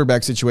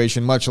quarterback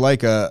situation much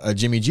like a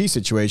Jimmy G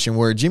situation,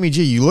 where Jimmy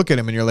G, you look at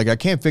him and you're like, I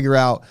can't figure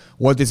out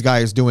what this guy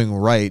is doing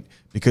right.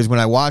 Because when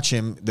I watch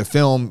him, the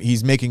film,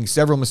 he's making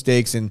several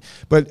mistakes,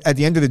 but at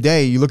the end of the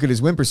day, you look at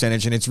his win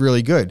percentage and it's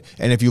really good.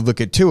 And if you look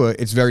at Tua,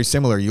 it's very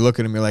similar. You look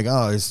at him, you're like,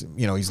 oh,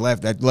 he's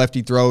left. That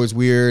lefty throw is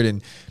weird,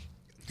 and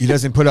he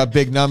doesn't put up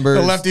big numbers.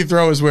 The lefty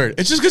throw is weird.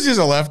 It's just because he's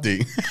a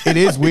lefty. It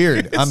is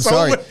weird. I'm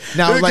sorry.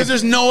 Now, because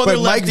there's no other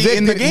lefty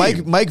in the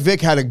game. Mike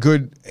Vick had a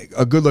good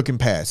looking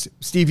pass.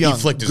 Steve Young,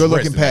 flicked his good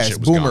wrist looking and that pass. shit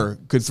was Boomer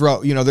gone. could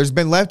throw. There's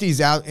been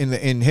lefties out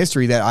in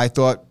history that I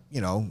thought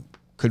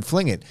could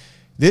fling it.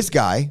 This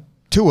guy,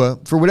 Tua,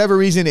 for whatever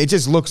reason, it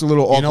just looks a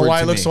little awkward. You know why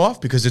to it looks me. off?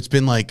 Because it's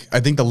been I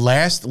think the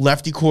last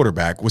lefty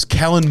quarterback was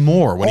Kellen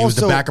Moore when he was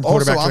the backup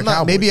quarterback for the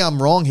Cowboys. Maybe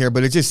I'm wrong here,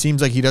 but it just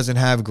seems like he doesn't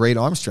have great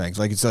arm strength.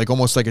 It's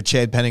almost like a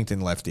Chad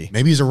Pennington lefty.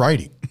 Maybe he's a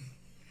righty.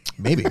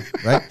 Maybe,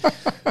 right?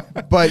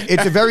 But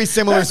it's a very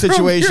similar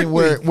situation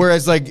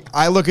whereas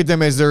I look at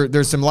them as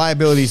there's some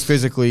liabilities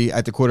physically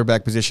at the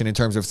quarterback position in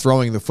terms of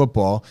throwing the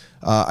football.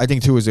 I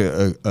think Tua is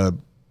a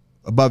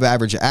above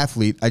average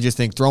athlete. I just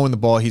think throwing the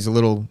ball, he's a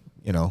little,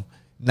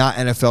 not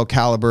NFL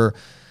caliber,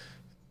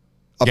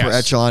 upper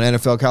echelon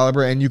NFL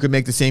caliber, and you could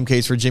make the same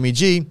case for Jimmy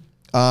G.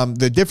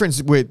 The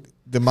difference with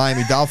the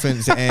Miami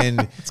Dolphins and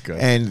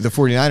the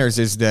 49ers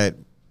is that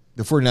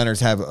the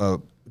 49ers have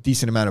a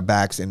decent amount of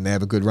backs and they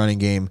have a good running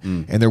game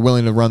and they're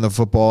willing to run the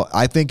football.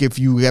 I think if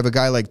you have a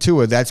guy like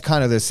Tua, that's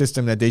kind of the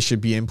system that they should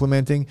be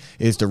implementing,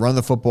 is to run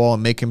the football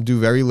and make him do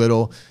very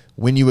little,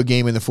 win you a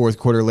game in the fourth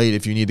quarter late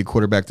if you need the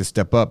quarterback to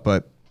step up.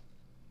 But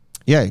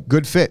yeah,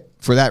 good fit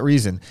for that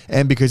reason.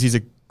 And because he's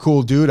a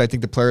cool dude, I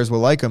think the players will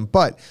like him.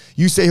 But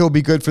you say he'll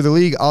be good for the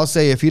league. I'll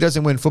say if he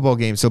doesn't win football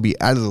games, he'll be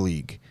out of the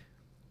league.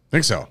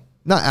 Think so.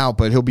 Not out,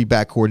 but he'll be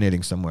back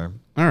coordinating somewhere.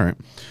 All right.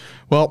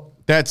 Well,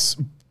 that's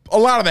a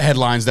lot of the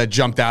headlines that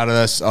jumped out at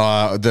us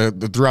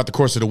throughout the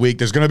course of the week.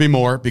 There's going to be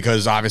more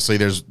because obviously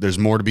there's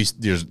more to be.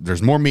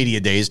 There's more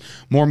media days,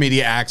 more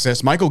media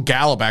access. Michael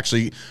Gallup,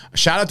 actually,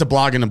 shout out to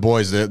Blogging the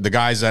Boys, the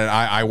guys that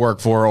I work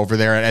for over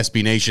there at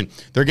SB Nation.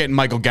 They're getting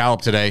Michael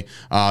Gallup today,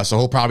 so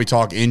he'll probably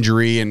talk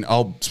injury. And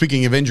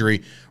speaking of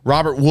injury,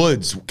 Robert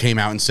Woods came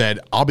out and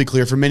said, "I'll be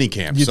clear for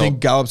minicamp." You think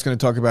Gallup's going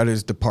to talk about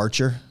his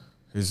departure?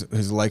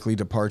 His likely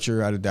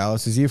departure out of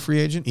Dallas? Is he a free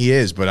agent? He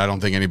is, but I don't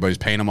think anybody's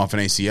paying him off an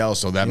ACL,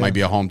 so that might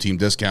be a home team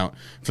discount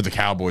for the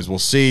Cowboys. We'll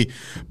see.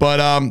 But,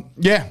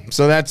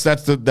 so that's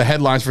the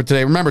headlines for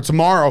today. Remember,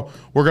 tomorrow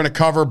we're going to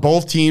cover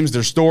both teams,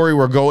 their story.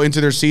 We'll go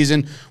into their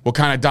season. We'll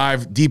kind of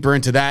dive deeper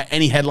into that.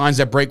 Any headlines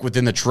that break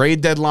within the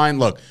trade deadline.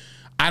 Look,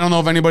 I don't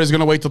know if anybody's going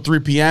to wait till 3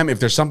 p.m. If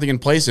there's something in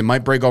place, it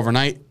might break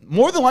overnight.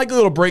 More than likely,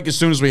 it'll break as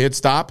soon as we hit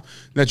stop.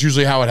 That's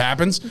usually how it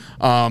happens.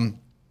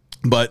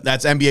 But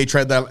that's NBA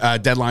trade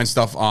deadline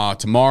stuff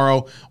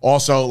tomorrow.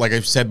 Also, like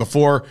I've said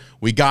before,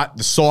 we got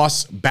the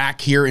Sauce back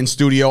here in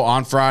studio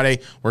on Friday.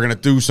 We're going to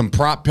do some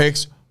prop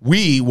picks.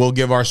 We will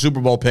give our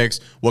Super Bowl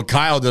picks. What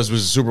Kyle does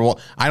was the Super Bowl.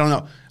 I don't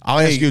know. I'll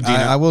ask you, Dina.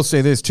 I will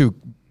say this, too,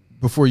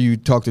 before you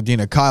talk to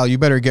Dina. Kyle, you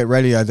better get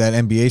ready at that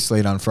NBA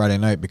slate on Friday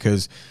night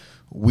because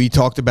we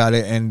talked about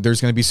it, and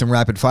there's going to be some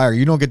rapid fire.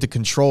 You don't get to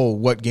control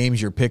what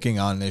games you're picking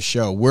on this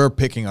show. We're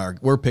picking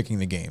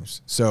the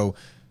games. So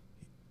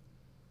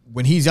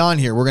when he's on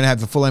here, we're going to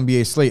have the full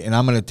NBA slate, and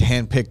I'm going to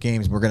hand pick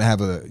games. We're going to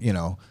have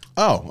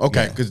Oh,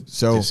 okay. Yeah.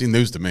 So it's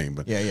news to me.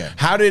 But yeah.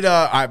 How did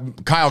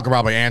Kyle could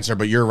probably answer,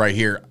 but you're right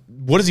here.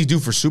 What does he do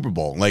for Super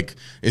Bowl?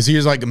 Is he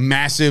just a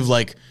massive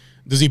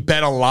Does he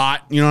bet a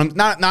lot? You know,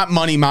 not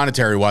money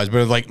monetary wise,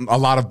 but like a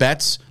lot of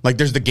bets. Like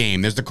there's the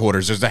game, there's the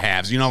quarters, there's the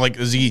halves. You know, like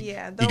is he?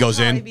 Yeah, he goes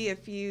in. Be a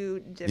few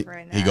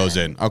different. He goes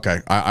in. Okay,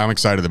 I'm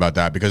excited about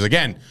that because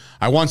again,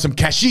 I won some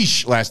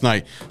cashish last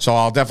night, so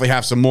I'll definitely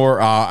have some more.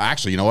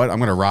 Actually, you know what? I'm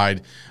gonna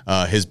ride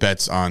his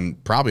bets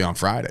probably on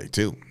Friday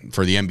too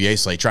for the NBA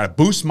slate. Try to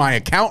boost my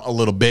account a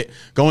little bit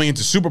going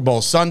into Super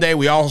Bowl Sunday.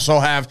 We also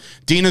have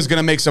Dina's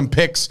gonna make some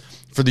picks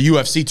for the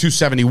UFC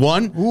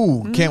 271.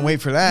 Ooh, can't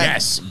wait for that.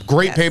 Yes.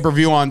 Great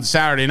pay-per-view on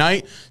Saturday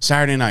night.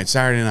 Saturday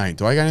night.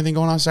 Do I got anything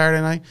going on Saturday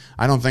night?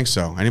 I don't think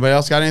so. Anybody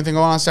else got anything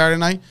going on Saturday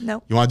night?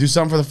 No. You want to do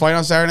something for the fight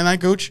on Saturday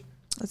night, Gooch?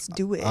 Let's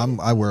do it.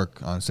 I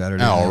work on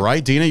Saturday. All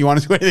right, Dina, you want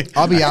to do anything?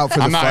 I'll be out for the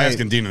fight. I'm not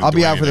asking Dina to I'll do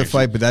be out for the anything.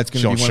 fight, but that's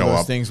going to be She'll one of show those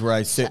up. things where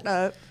I sit Shut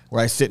up.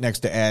 where I sit next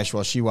to Ash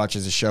while she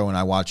watches the show and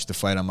I watch the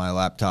fight on my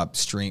laptop,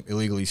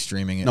 illegally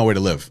streaming it. No way to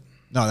live.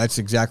 No, that's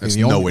exactly That's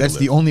the no only. way to That's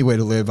the live. only way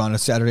to live on a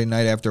Saturday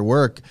night after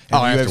work.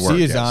 And Oh, after UFC work,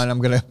 is yes. on.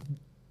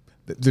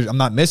 I'm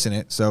not missing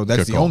it. So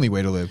that's Good the call. only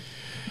way to live.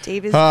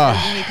 Dave is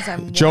judging me because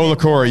I'm Joe winning.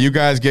 LaCour, you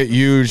guys get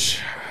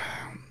huge.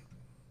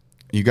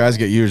 You guys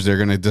get huge. They're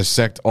going to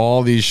dissect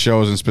all these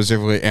shows and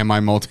specifically, am I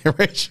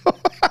multiracial?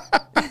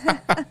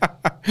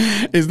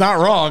 He's not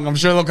wrong. I'm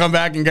sure they'll come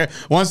back and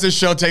once this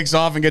show takes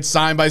off and gets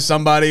signed by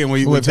somebody and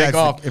we if take that's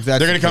off, if they're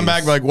that's going to the come back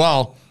and be case. like,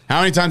 well, how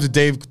many times did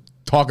Dave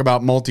talk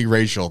about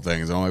multiracial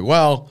things? And I'm like,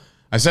 well,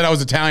 I said I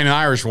was Italian and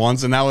Irish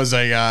once, and that was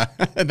that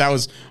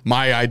was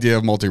my idea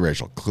of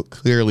multiracial.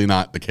 Clearly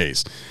not the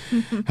case.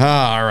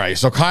 All right,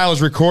 so Kyle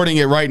is recording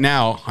it right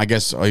now. I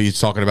guess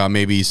he's talking about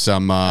maybe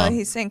some.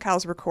 He's saying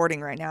Kyle's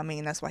recording right now,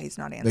 meaning that's why he's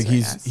not answering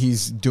Like us.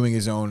 he's doing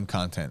his own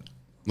content.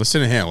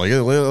 Listen to him. Like,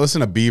 listen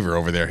to Beaver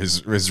over there,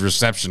 his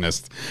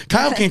receptionist.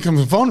 Kyle can't come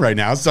to the phone right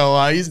now,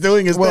 so he's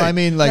doing his Well, thing. I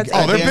mean, like,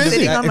 That's Oh, they're at the end of busy.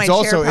 the- Sitting on my It's chair,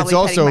 also,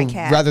 probably petting my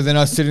cat. rather than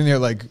us sitting there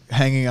like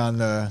hanging on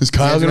the. Is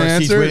Kyle edge of gonna our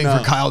seats answer? waiting No.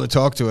 for Kyle to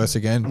talk to us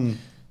again.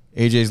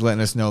 AJ's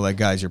letting us know, like,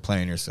 guys, you're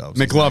playing yourselves.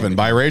 McLovin,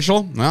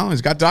 biracial? Well,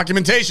 he's got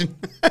documentation.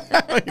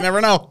 You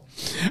never know.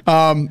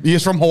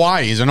 He's from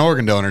Hawaii. He's an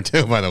organ donor,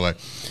 too, by the way.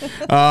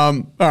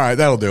 All right,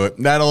 that'll do it.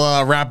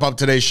 That'll wrap up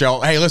today's show.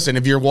 Hey, listen,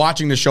 if you're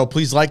watching the show,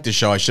 please like the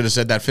show. I should have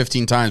said that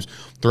 15 times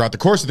throughout the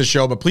course of the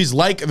show, but please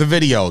like the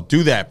video.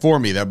 Do that for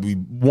me. That'd be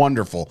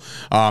wonderful.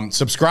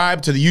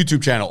 Subscribe to the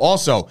YouTube channel.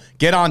 Also,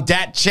 get on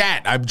Dat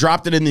Chat. I've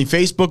dropped it in the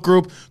Facebook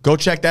group. Go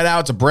check that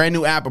out. It's a brand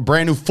new app, a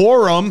brand new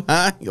forum.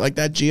 Huh? You like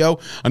that,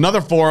 Gio?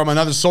 Another forum,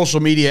 another social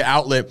media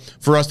outlet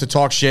for us to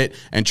talk shit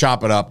and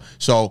chop it up.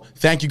 So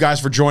thank you guys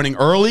for joining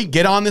early.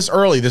 Get on this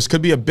early. This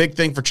could be a big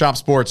thing for Chop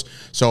Sports.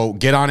 So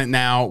get on it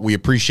now. We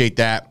appreciate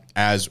that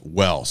as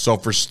well. So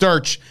for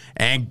Sturch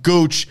and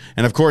Gooch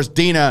and, of course,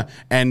 Dina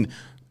and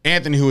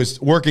Anthony, who is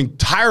working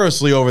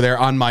tirelessly over there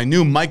on my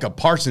new Micah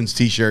Parsons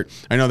t-shirt.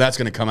 I know that's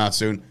going to come out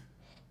soon.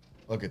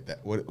 Look at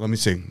that. Let me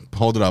see.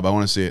 Hold it up. I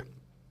want to see it.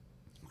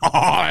 Oh,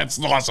 that's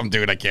awesome,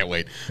 dude. I can't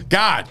wait.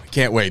 God, I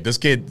can't wait. This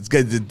kid,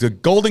 the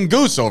golden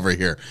goose over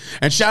here.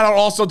 And shout out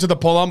also to the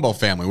Palumbo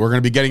family. We're going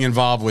to be getting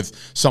involved with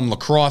some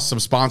lacrosse, some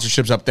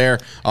sponsorships up there,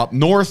 up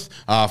north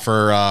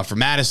for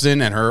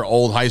Madison and her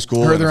old high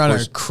school. I heard And, they're of on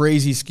course, a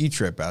crazy ski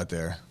trip out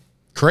there.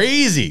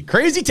 Crazy,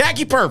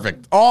 tacky,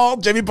 perfect. All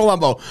Jimmy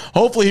Palumbo.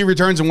 Hopefully he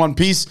returns in one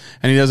piece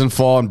and he doesn't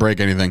fall and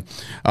break anything.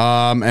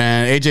 And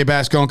AJ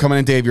Bascone coming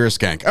in. Dave, you're a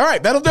skank. All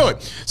right, that'll do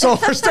it. So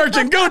for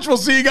Sturgeon Gooch, we'll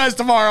see you guys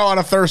tomorrow on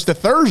a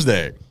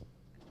Thursday.